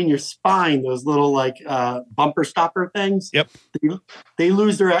between your spine, those little like bumper stopper things. Yep. They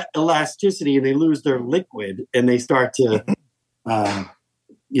lose their elasticity and they lose their liquid, and they start to, Yeah,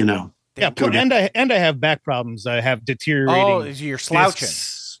 and I have back problems. I have deteriorating. Oh, you're slouching.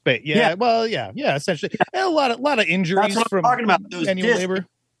 Yeah, essentially, and a lot of injuries from talking about. Those manual discs. labor.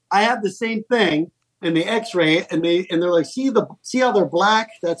 I have the same thing in the X-ray, and they're like, see how they're black?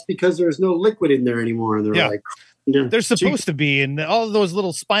 That's because there's no liquid in there anymore. And they're like, they're supposed to be, and all of those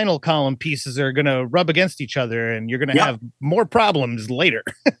little spinal column pieces are going to rub against each other, and you're going to have more problems later.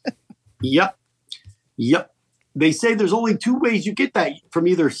 Yep. They say there's only 2 ways you get that, from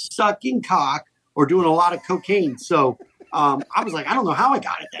either sucking cock or doing a lot of cocaine. So. I was like, I don't know how I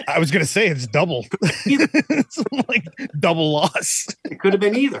got it then. I was going to say it's double. It's like double loss. It could have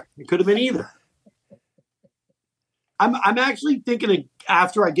been either. I'm actually thinking of,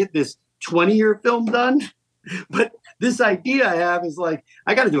 after I get this 20-year film done, but this idea I have is like,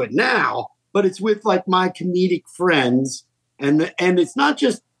 I got to do it now, but it's with like my comedic friends, and it's not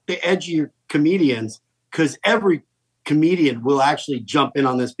just the edgier comedians, because every comedian will actually jump in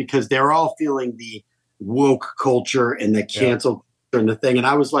on this because they're all feeling the woke culture and the cancel culture and the thing. And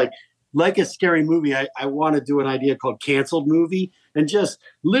I was like a Scary Movie, I want to do an idea called Canceled Movie, and just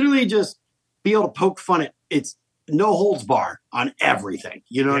literally just be able to poke fun at it's no holds bar on everything.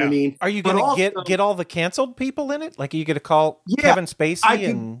 You know what I mean? Are you going to get all the canceled people in it? Like, are you going to call Kevin Spacey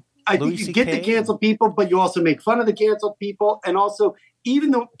and Louis think you C.K.? get the canceled people, but you also make fun of the canceled people. And also, even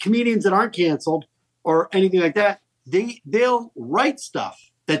the comedians that aren't canceled or anything like that, they'll write stuff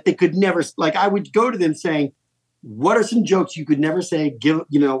that they could never, like, I would go to them saying, what are some jokes you could never say? Give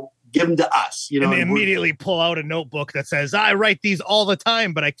them to us, and they immediately pull out a notebook that says, I write these all the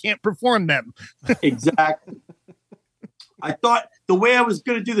time, but I can't perform them. Exactly. I thought the way I was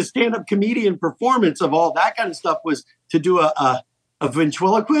going to do the stand-up comedian performance of all that kind of stuff was to do a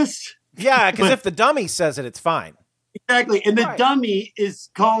ventriloquist. Yeah, because if the dummy says it, it's fine. Exactly. And the dummy is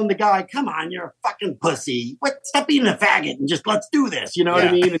calling the guy, come on, you're a fucking pussy. Stop being a faggot and just let's do this. You know what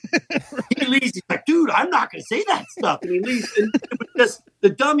I mean? And he leaves. He's like, dude, I'm not going to say that stuff. And he leaves. And the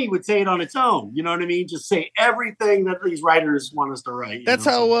dummy would say it on its own. You know what I mean? Just say everything that these writers want us to write. That's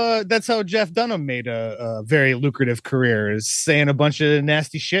how Jeff Dunham made a very lucrative career, is saying a bunch of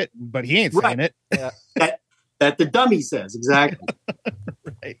nasty shit, but he ain't saying it. Yeah. That the dummy says. Exactly.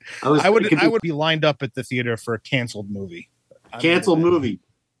 Right. I would be lined up at the theater for a canceled movie. Canceled movie.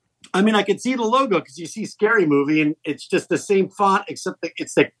 I mean, I could see the logo because you see Scary Movie and it's just the same font, except that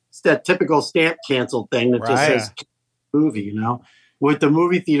it's that typical stamp canceled thing that just says movie, with the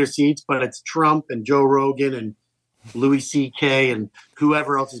movie theater seats, but it's Trump and Joe Rogan and Louis C.K. and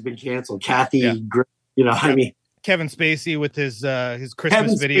whoever else has been canceled. Kathy, I mean, Kevin Spacey with his Kevin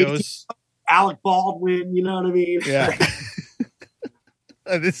Christmas Spacey. videos. Alec Baldwin, you know what I mean? Yeah.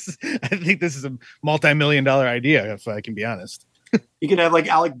 I think this is a multi-million-dollar idea, if I can be honest. You could have like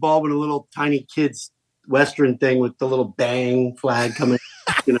Alec Baldwin, a little tiny kid's Western thing with the little bang flag coming.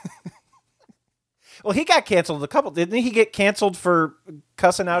 You know? Well, he got canceled didn't he get canceled for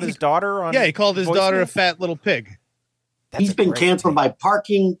cussing out his daughter on? Yeah, he called his daughter a fat little pig. He's been canceled by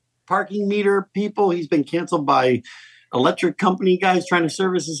parking meter people. He's been canceled by electric company guys trying to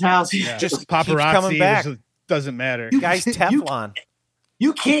service his house. Yeah. Just paparazzi coming back. Doesn't matter. Guy's Teflon.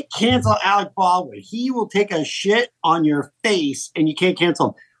 You can't cancel Alec Baldwin. He will take a shit on your face and you can't cancel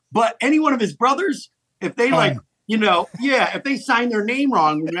him. But any one of his brothers, if they if they sign their name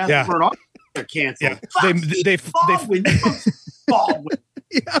wrong and ask for an autograph, they're canceled. Yeah. They Baldwin. Baldwin.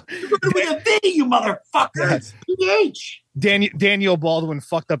 Yeah. With a V, you motherfucker. It's PH. Daniel Baldwin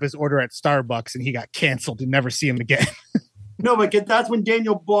fucked up his order at Starbucks and he got canceled. You never see him again. No, but that's when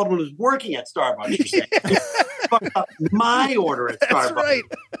Daniel Baldwin was working at Starbucks. You say. He fucked up my order at Starbucks.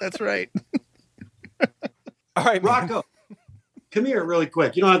 That's right. All right, Rocco, come here really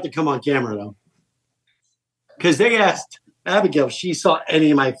quick. You don't have to come on camera, though. Because they asked Abigail if she saw any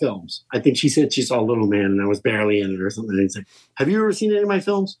of my films. I think she said she saw Little Man and I was barely in it or something. And said, have you ever seen any of my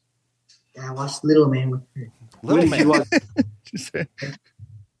films? Yeah, I watched Little Man with her. Little Man.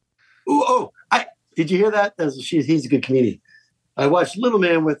 Did you hear that? He's a good comedian. I watched Little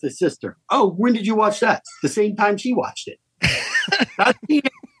Man with his sister. Oh, when did you watch that? The same time she watched it.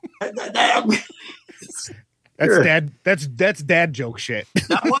 That's dad joke shit.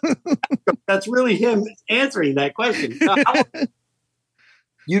 That's really him answering that question.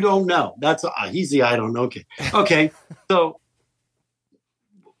 You don't know. That's he's the I don't know kid. Okay, so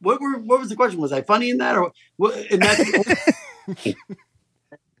what was the question? Was I funny in that, or what? And that's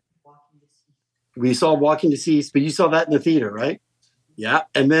we saw Walking Deceased, but you saw that in the theater, right? Yeah,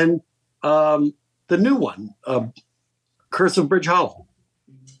 and then the new one, Curse of Bridge Hollow.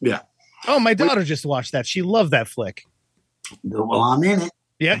 Yeah. Oh, my daughter just watched that. She loved that flick. Well, I'm in it.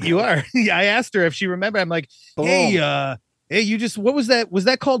 Yeah, you are. I asked her if she remembered. I'm like, hey, you just, what was that? Was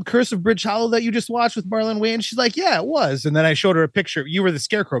that called Curse of Bridge Hollow that you just watched with Marlon Wayans? She's like, yeah, it was. And then I showed her a picture. You were the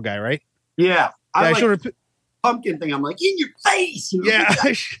Scarecrow guy, right? Yeah. I showed her pumpkin thing. I'm like, in your face. You know? Yeah.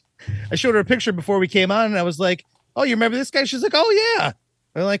 I showed her a picture before we came on and I was like, oh, you remember this guy? She's like, oh yeah.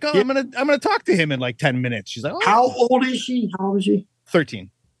 I'm like, oh, yeah. I'm gonna talk to him in like 10 minutes. She's like, oh, How old is she?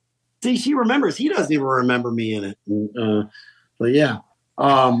 13. See, she remembers. He doesn't even remember me in it. But yeah.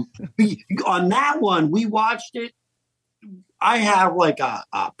 On that one, we watched it. I have like a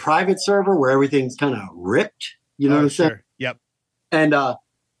private server where everything's kind of ripped. You know what I'm saying? Yep. And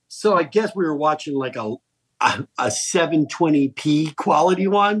so I guess we were watching like a 720p quality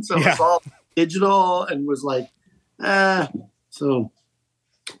one. So it's all digital and was like, So,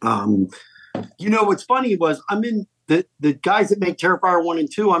 what's funny was I'm in the guys that make Terrifier 1 and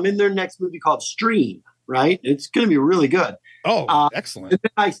 2, I'm in their next movie called Stream, right? It's going to be really good. Oh, excellent. And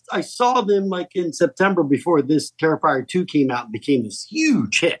then I saw them like in September before this Terrifier 2 came out and became this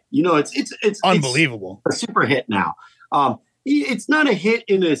huge hit. You know, it's unbelievable. It's a super hit now. It's not a hit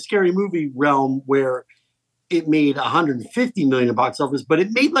in a scary movie realm where it made 150 million in box office, but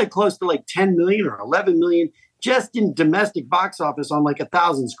it made like close to like 10 million or 11 million just in domestic box office on like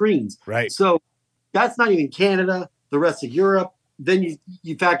 1,000 screens. Right. So that's not even Canada, the rest of Europe. Then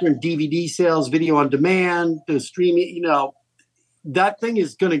you factor in DVD sales, video on demand, the streaming, that thing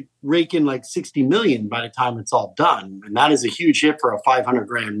is going to rake in like 60 million by the time it's all done. And that is a huge hit for a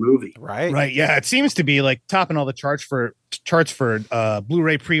 $500,000 movie. Right. Right. Yeah. It seems to be like topping all the charts for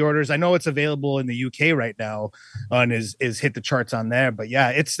Blu-ray pre-orders. I know it's available in the UK right now and is hit the charts on there, but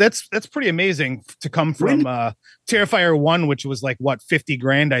yeah, that's pretty amazing to come from Terrifier 1, which was like what,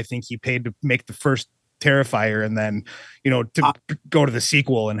 $50,000 I think he paid to make the first Terrifier, and then to go to the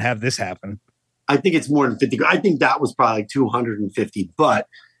sequel and have this happen. I think it's more than 50. I think that was probably 250, but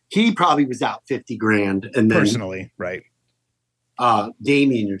he probably was out 50 grand. And then personally, right.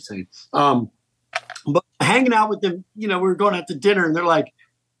 Damien, you're saying, but hanging out with them, we were going out to dinner and they're like,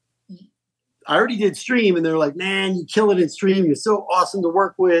 I already did Stream. And they're like, man, you kill it in Stream. You're so awesome to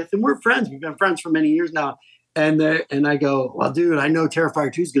work with. And we're friends. We've been friends for many years now. And I go, well, dude, I know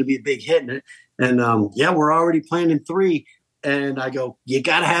Terrifier 2 is going to be a big hit. And yeah, we're already planning 3. And I go, you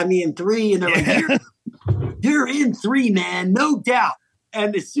got to have me in 3. And they're like, you're in 3, man, no doubt.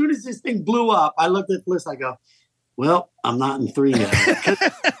 And as soon as this thing blew up, I looked at the list. I go, well, I'm not in 3 now.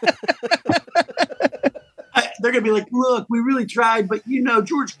 They're going gonna be like, look, we really tried, but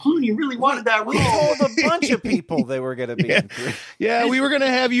George Clooney really wanted that We role. told a bunch of people they were going to be in 3. Yeah, we were gonna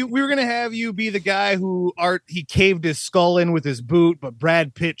have you be the guy who he caved his skull in with his boot, but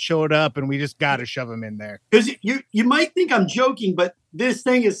Brad Pitt showed up, and we just got to shove him in there. Because you might think I'm joking, but this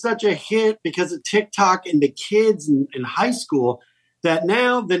thing is such a hit because of TikTok and the kids in high school that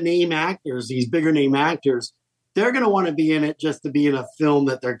now the name actors, these bigger name actors, they're gonna want to be in it just to be in a film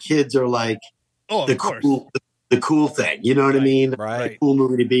that their kids are like. Oh, the of course. the cool thing, you know what I mean? Right. The cool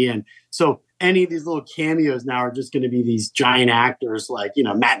movie to be in. So any of these little cameos now are just going to be these giant actors like,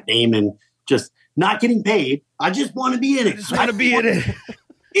 Matt Damon, just not getting paid. I just want to be in it. I just want to be in it.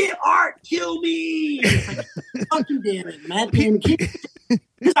 Art, kill me. It's like, fucking damn it, Matt Damon.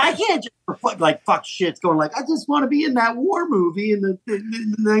 Because I can't just fuck shit's going like, I just want to be in that war movie in the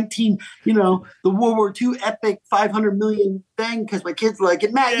 19, the World War II epic 500 million thing because my kids like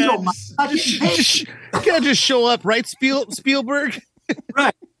it. Matt, you don't mind. You can't just show up, right, Spielberg?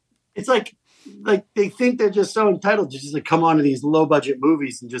 Right. It's like they think they're just so entitled to just come on to these low budget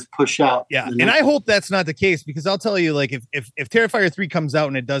movies and just push out. Yeah, and I hope that's not the case because I'll tell you, like, if Terrifier 3 comes out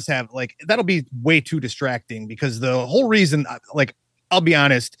and it does have that'll be way too distracting because the whole reason, I'll be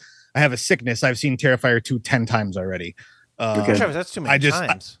honest, I have a sickness. I've seen Terrifier 2 10 times already. Okay. Travis, that's too many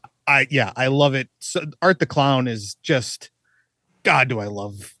times. I love it. So Art the Clown is just, God, do I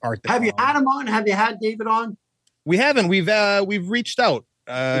love Art the Clown. Have you had him on? Have you had David on? We haven't. We've reached out.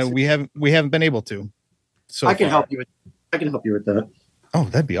 We haven't been able to. So I can help you with that. Oh,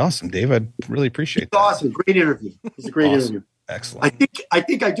 that'd be awesome, Dave. I'd really appreciate that. Awesome. Great interview. It's a great interview. Excellent. I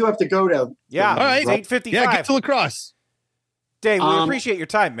think I do have to go now. Yeah. All right. It's 8:55. Yeah, get to lacrosse. Dave, we appreciate your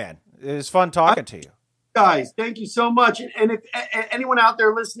time, man. It was fun talking to you. Guys, thank you so much. And if anyone out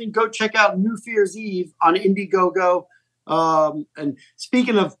there listening, go check out New Fear's Eve on Indiegogo. And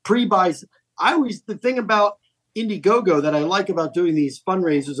speaking of pre-buys, the thing about Indiegogo that I like about doing these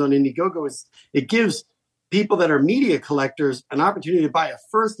fundraisers on Indiegogo is it gives people that are media collectors an opportunity to buy a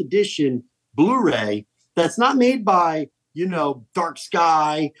first edition Blu-ray that's not made by, Dark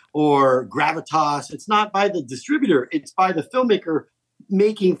Sky or Gravitas. It's not by the distributor. It's by the filmmaker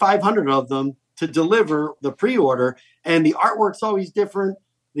making 500 of them to deliver the pre-order. And the artwork's always different.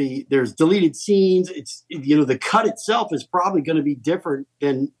 There's deleted scenes. It's, the cut itself is probably going to be different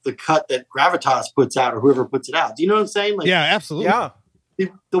than the cut that Gravitas puts out or whoever puts it out. Do you know what I'm saying? Yeah, absolutely. Yeah.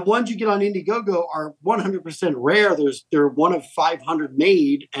 The ones you get on Indiegogo are 100% rare. They're one of 500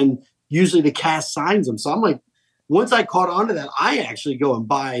 made, and usually the cast signs them. So I'm like, once I caught on to that, I actually go and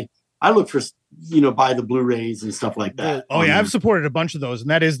buy the Blu-rays and stuff like that. Oh yeah, I've supported a bunch of those, and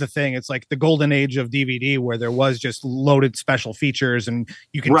that is the thing. It's like the golden age of DVD where there was just loaded special features, and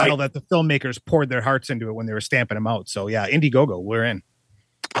you can tell that the filmmakers poured their hearts into it when they were stamping them out. So yeah, Indiegogo, we're in.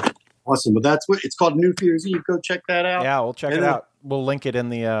 Awesome, but that's what it's called, New Fear's Eve. Go check that out. Yeah, we'll check it out. We'll link it in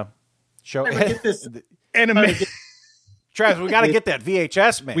the show. Get this. Travis, we got to get that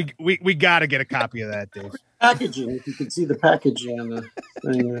VHS, man. We got to get a copy of that, Dave. Packaging, if you can see the packaging on the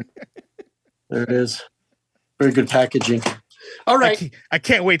thing there it is. Very good packaging. All right. I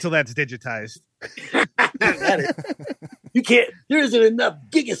can't wait till that's digitized. You can't. There isn't enough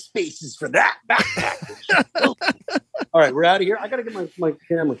gigaspaces for that backpack. All right, we're out of here. I got to get my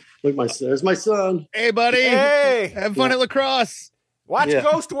camera. Look, there's my son. Hey, buddy. Hey. Have fun at lacrosse. Watch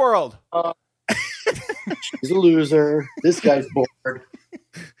Ghost World. He's a loser. This guy's bored.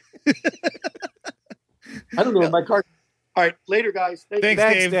 I don't know my card. All right, later, guys. Thanks,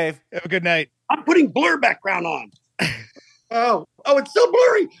 Dave. Have a good night. I'm putting blur background on. Oh, it's so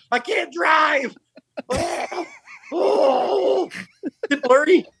blurry. I can't drive. Oh. Is it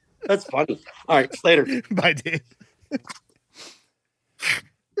blurry? That's funny. All right, later. Bye, Dave. I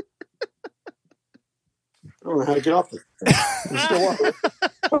don't know how to get off this.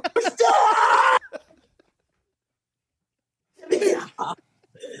 Stop!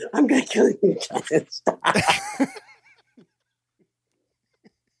 I'm going to kill you. Stop.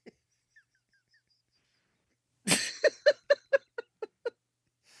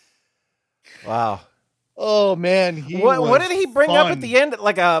 Wow. Oh man, what did he bring up at the end?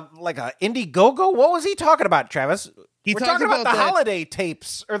 Like a Indiegogo? What was he talking about, Travis? We're talking about the holiday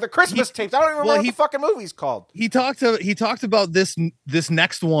tapes or the Christmas tapes. I don't even remember what the fucking movie's called. He talked about this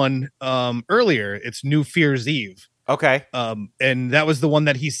next one earlier. It's New Fear's Eve. Okay. And that was the one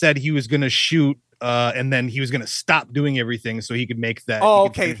that he said he was going to shoot, and then he was going to stop doing everything so he could make that. Oh,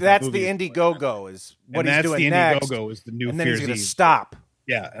 okay. That's the Indiegogo is what he's doing next. Indiegogo is the New and then Fear's he's going to Eve. stop.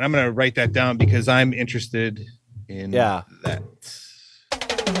 Yeah, and I'm going to write that down because I'm interested in that.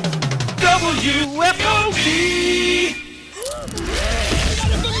 WFOD!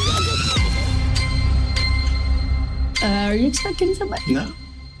 Are you expecting somebody? No.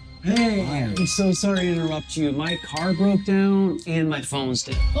 Hey, I'm so sorry to interrupt you. My car broke down and my phone's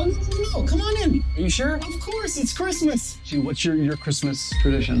dead. Oh, no. Come on in. Are you sure? Of course, it's Christmas. Gee, what's your Christmas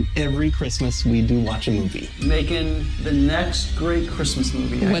tradition? Every Christmas, we do watch a movie. Making the next great Christmas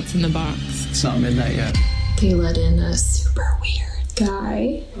movie. What's in the box? It's not midnight yet. They let in a super weird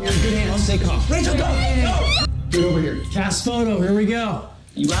guy. You're in good hands. Stay calm. Rachel, go! Get over here. Cast photo. Here we go.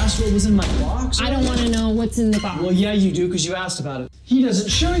 You asked what was in my box? I don't want to know what's in the box. Well, yeah, you do, because you asked about it. He doesn't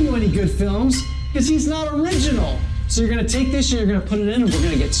show you any good films, because he's not original. So you're going to take this and you're going to put it in, and we're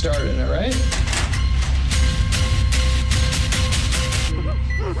going to get started, all right?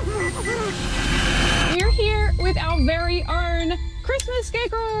 We're here with our very own Christmas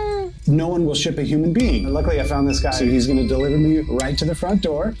Scarecrow. No one will ship a human being. Luckily, I found this guy, so he's going to deliver me right to the front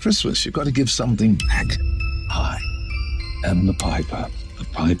door. Christmas, you've got to give something back. I am the piper. The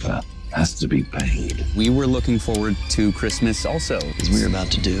piper has to be paid. We were looking forward to Christmas also, because we were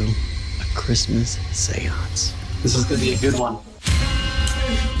about to do a Christmas seance. This is going to be a good one.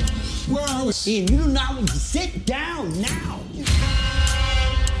 Where are we? Ian, you do not want to sit down now.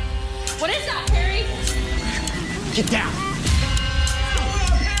 What is that, Harry? Get down.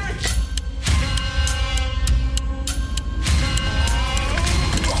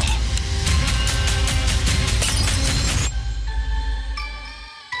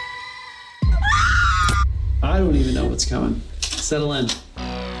 I don't even know what's coming. Settle in.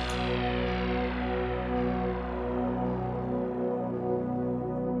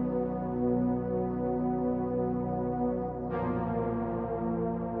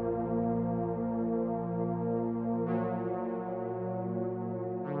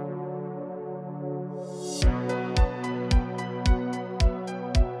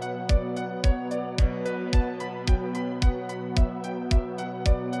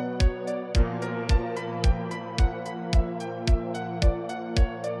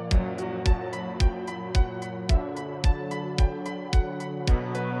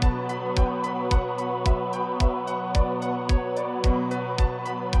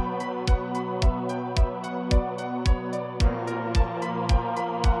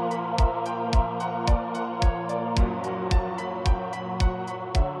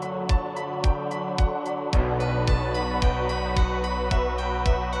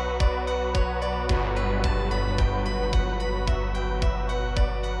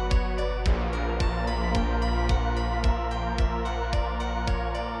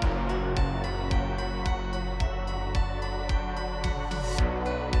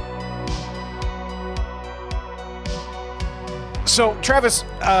 So, Travis,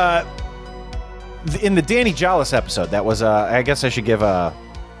 in the Danny Jollis episode, that was, I guess I should give a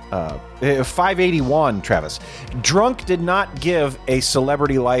 581, Travis. Drunk did not give a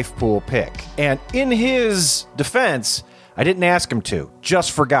celebrity life pool pick. And in his defense, I didn't ask him to,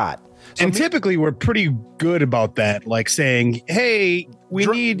 just forgot. So and typically we're pretty good about that, like saying, hey, we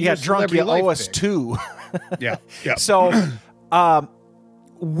need your drunk, you owe us pick. 2. Yeah. So,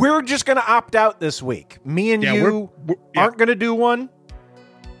 we're just going to opt out this week. Me and you aren't going to do one.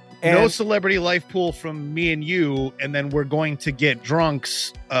 No celebrity life pool from me and you, and then we're going to get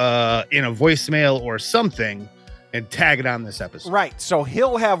drunks in a voicemail or something and tag it on this episode. Right. So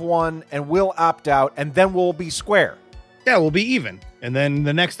he'll have one, and we'll opt out, and then we'll be square. Yeah, we'll be even. And then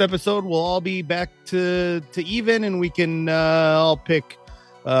the next episode, we'll all be back to even, and we can all pick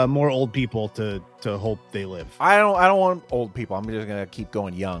more old people to hope they live. I don't want old people. I'm just gonna keep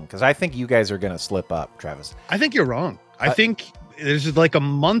going young because I think you guys are gonna slip up, Travis. I think you're wrong. I think there's like a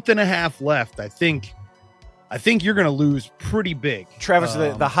month and a half left. I think you're gonna lose pretty big, Travis.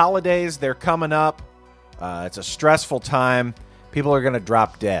 The holidays, they're coming up. It's a stressful time. People are gonna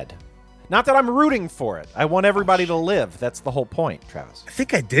drop dead. Not that I'm rooting for it. I want everybody to live. That's the whole point, Travis. I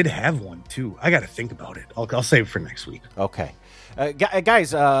think I did have one too. I got to think about it. I'll save it for next week. Okay.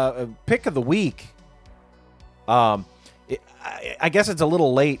 Guys, pick of the week. I guess it's a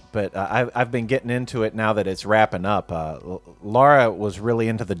little late, but I've been getting into it now that it's wrapping up. Laura was really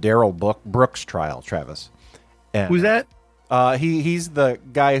into the Daryl Brooks trial, Travis. And, who's that? He's the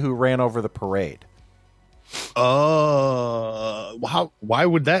guy who ran over the parade. Why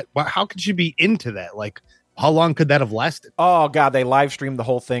would that? How could you be into that? Like, how long could that have lasted? Oh God, they live streamed the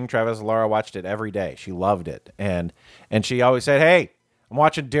whole thing. Travis, Laura watched it every day. She loved it, and she always said, "Hey, I'm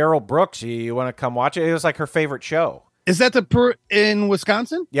watching Daryl Brooks. You want to come watch it?" It was like her favorite show. Is that in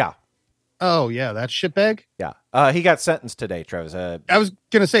Wisconsin? Yeah. Oh yeah, that shitbag. Yeah. He got sentenced today, Travis. I was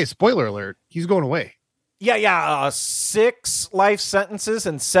gonna say, spoiler alert, he's going away. Yeah. 6 life sentences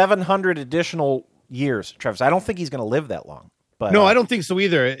and 700 additional years, Travis. I don't think he's going to live that long. But no, I don't think so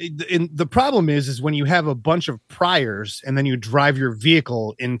either. The problem is when you have a bunch of priors and then you drive your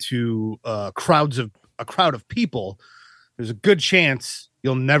vehicle into a crowd of people, there's a good chance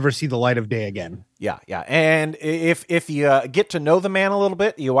you'll never see the light of day again. Yeah. And if you get to know the man a little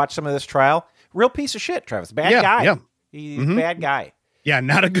bit, you watch some of this trial, real piece of shit, Travis. Bad guy. Yeah. He's a bad guy. Yeah,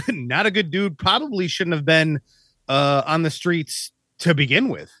 not a good dude. Probably shouldn't have been on the streets to begin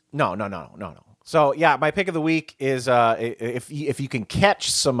with. No. So yeah, my pick of the week is if you can catch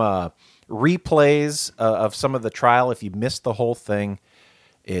some replays of some of the trial, if you missed the whole thing,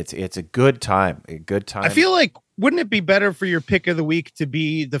 it's a good time. I feel like, wouldn't it be better for your pick of the week to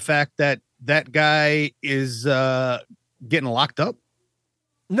be the fact that guy is getting locked up?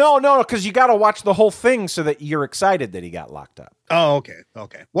 No, because you got to watch the whole thing so that you're excited that he got locked up. Oh,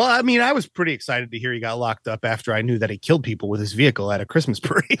 okay. Well, I mean, I was pretty excited to hear he got locked up after I knew that he killed people with his vehicle at a Christmas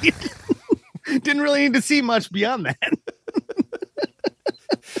parade. Didn't really need to see much beyond that.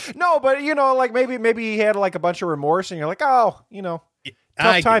 No, but like maybe he had like a bunch of remorse, and you're like, oh,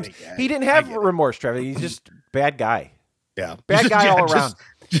 tough times. He didn't have remorse, Trevor. He's just bad guy. Yeah, bad guy all around.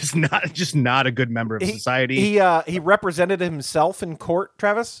 Just not a good member of society. He represented himself in court,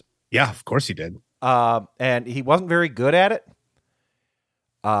 Travis. Yeah, of course he did. And he wasn't very good at it.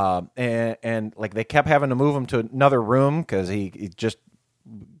 And like they kept having to move him to another room because he just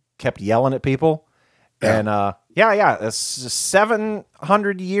kept yelling at people. Yeah. And it's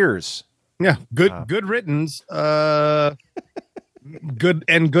 700 years. Yeah, good riddance.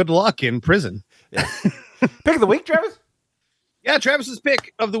 Good luck in prison. Yeah. Pick of the week, Travis? Yeah, Travis's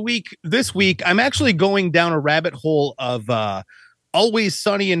pick of the week this week. I'm actually going down a rabbit hole of Always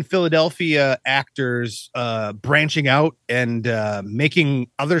Sunny in Philadelphia actors branching out and making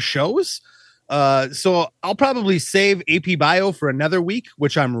other shows. So I'll probably save AP Bio for another week,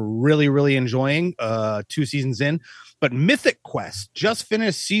 which I'm really, really enjoying 2 seasons in. But Mythic Quest just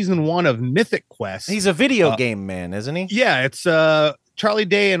finished season 1 of Mythic Quest. He's a video game man, isn't he? Yeah, it's Charlie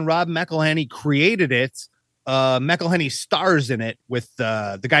Day and Rob McElhenney created it. McElhenney stars in it with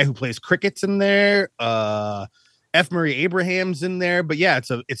the guy who plays crickets in there. F. Murray Abraham's in there. But yeah,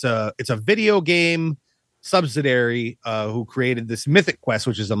 it's a video game subsidiary who created this Mythic Quest,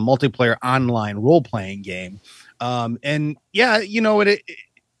 which is a multiplayer online role-playing game. And yeah,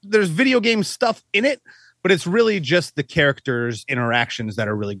 there's video game stuff in it, but it's really just the characters' interactions that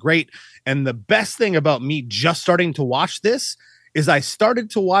are really great. And the best thing about me just starting to watch this is I started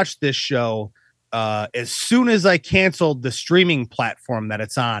to watch this show as soon as I canceled the streaming platform that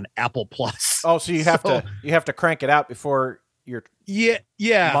it's on, Apple Plus. Oh, so you have to crank it out before your I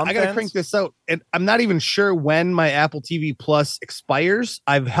gotta crank this out, and I'm not even sure when my Apple TV Plus expires.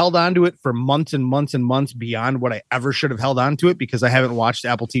 I've held on to it for months and months and months beyond what I ever should have held on to it, because I haven't watched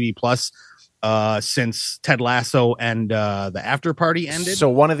Apple TV Plus since Ted Lasso and the After Party ended. So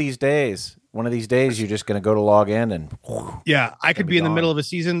one of these days you're just going to go to log in and yeah, I could be in the middle of a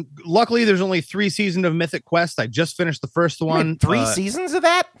season. Luckily, there's only 3 seasons of Mythic Quest. I just finished the first one. 3 seasons of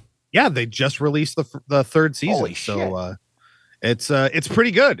that? Yeah, they just released the 3rd season. Holy shit. So it's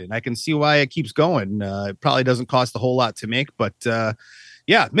pretty good, and I can see why it keeps going. It probably doesn't cost a whole lot to make, but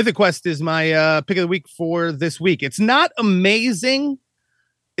yeah, Mythic Quest is my pick of the week for this week. It's not amazing.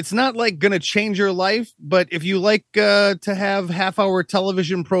 It's not like going to change your life, but if you like to have half-hour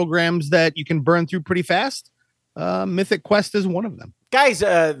television programs that you can burn through pretty fast, Mythic Quest is one of them. Guys,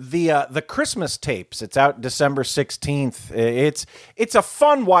 the Christmas tapes, it's out December 16th. It's a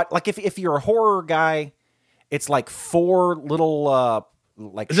fun watch. Like if you're a horror guy, it's like 4 little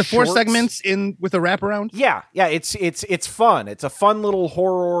is it 4 segments in with a wraparound? Yeah, it's fun. It's a fun little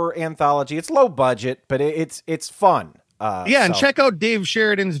horror anthology. It's low budget, but it's fun. And check out Dave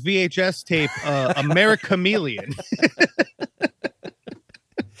Sheridan's VHS tape, Americhameleon,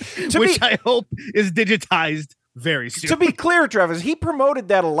 which I hope is digitized very soon. To be clear, Travis, he promoted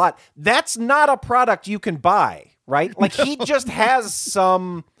that a lot. That's not a product you can buy, right? Like he just has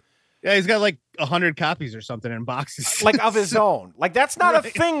some. Yeah, he's got like 100 copies or something in boxes, like of his own. Like that's not a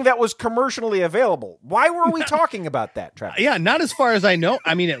thing that was commercially available. Why were we talking about that, Travis? Yeah, not as far as I know.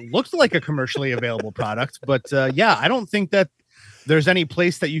 I mean, it looked like a commercially available product, but yeah, I don't think that there's any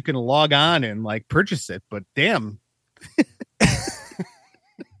place that you can log on and like purchase it. But damn.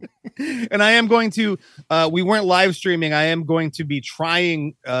 And I am going to. We weren't live streaming. I am going to be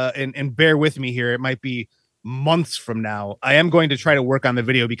trying, and bear with me here. It might be months from now. I am going to try to work on the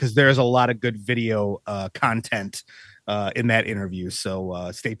video because there's a lot of good video content in that interview.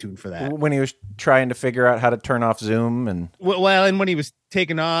 So stay tuned for that. When he was trying to figure out how to turn off Zoom and and when he was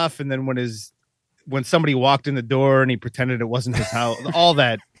taking off, and then when somebody walked in the door and he pretended it wasn't his house, all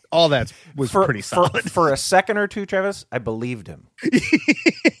that all that was pretty solid. For a second or two, Travis, I believed him.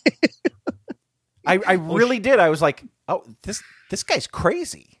 I really did. I was like, oh, this guy's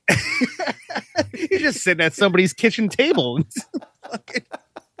crazy. He's just sitting at somebody's kitchen table.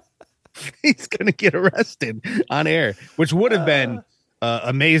 He's going to get arrested on air, which would have been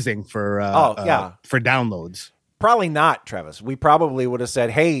amazing for downloads. Probably not, Travis. We probably would have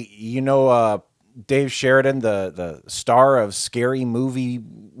said, hey, Dave Sheridan, the star of Scary Movie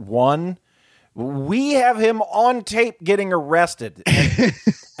 1, we have him on tape getting arrested.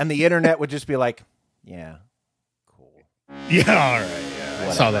 And the internet would just be like, yeah, cool. Yeah, all right. Yeah.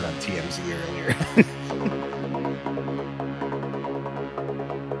 I saw that on TMZ earlier.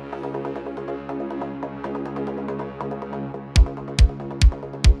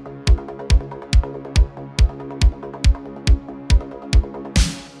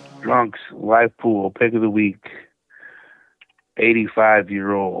 Drunk's life pool pick of the week.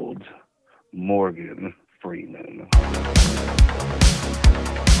 85-year-old Morgan Freeman.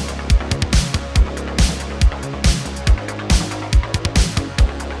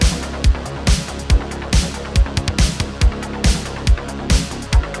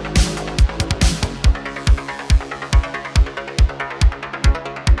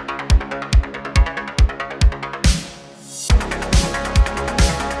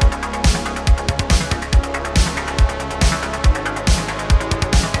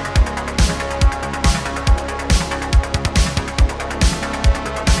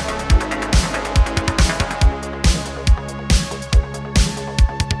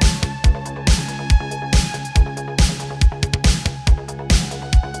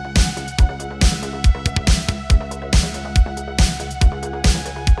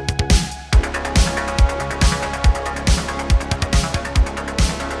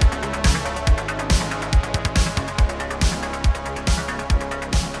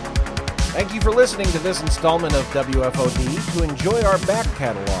 Thank you for listening to this installment of WFOD. To enjoy our back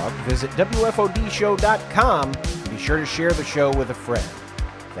catalog, visit WFODshow.com and be sure to share the show with a friend.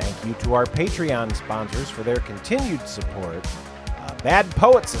 Thank you to our Patreon sponsors for their continued support. Bad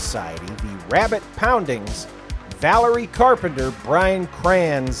Poet Society, the Rabbit Poundings, Valerie Carpenter, Brian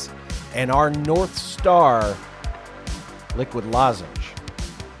Kranz, and our North Star, Liquid Lozenge.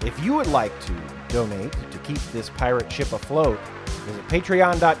 If you would like to donate to keep this pirate ship afloat, visit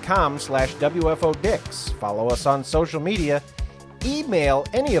patreon.com/WFODix. Follow us on social media. Email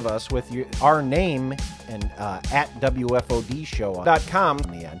any of us with our name and at WFODshow.com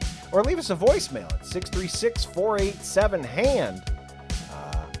in the end. Or leave us a voicemail at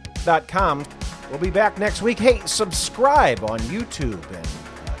 636-487-HAND.com. We'll be back next week. Hey, subscribe on YouTube and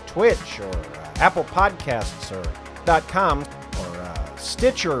Twitch or Apple Podcasts or .com or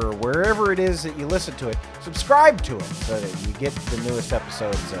Stitcher or wherever it is that you listen to it. Subscribe to it so that you get the newest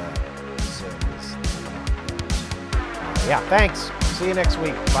episodes yeah, thanks. See you next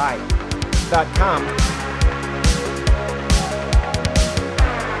week. Bye. .com.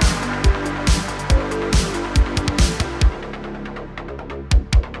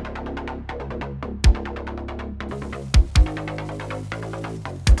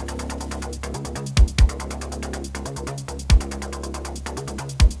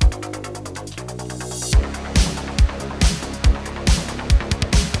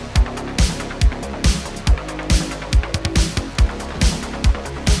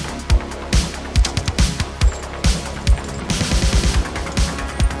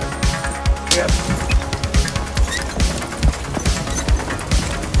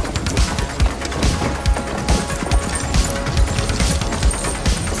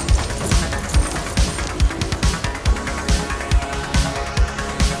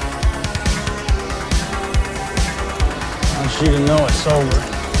 You to know it's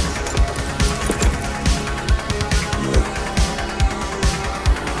over.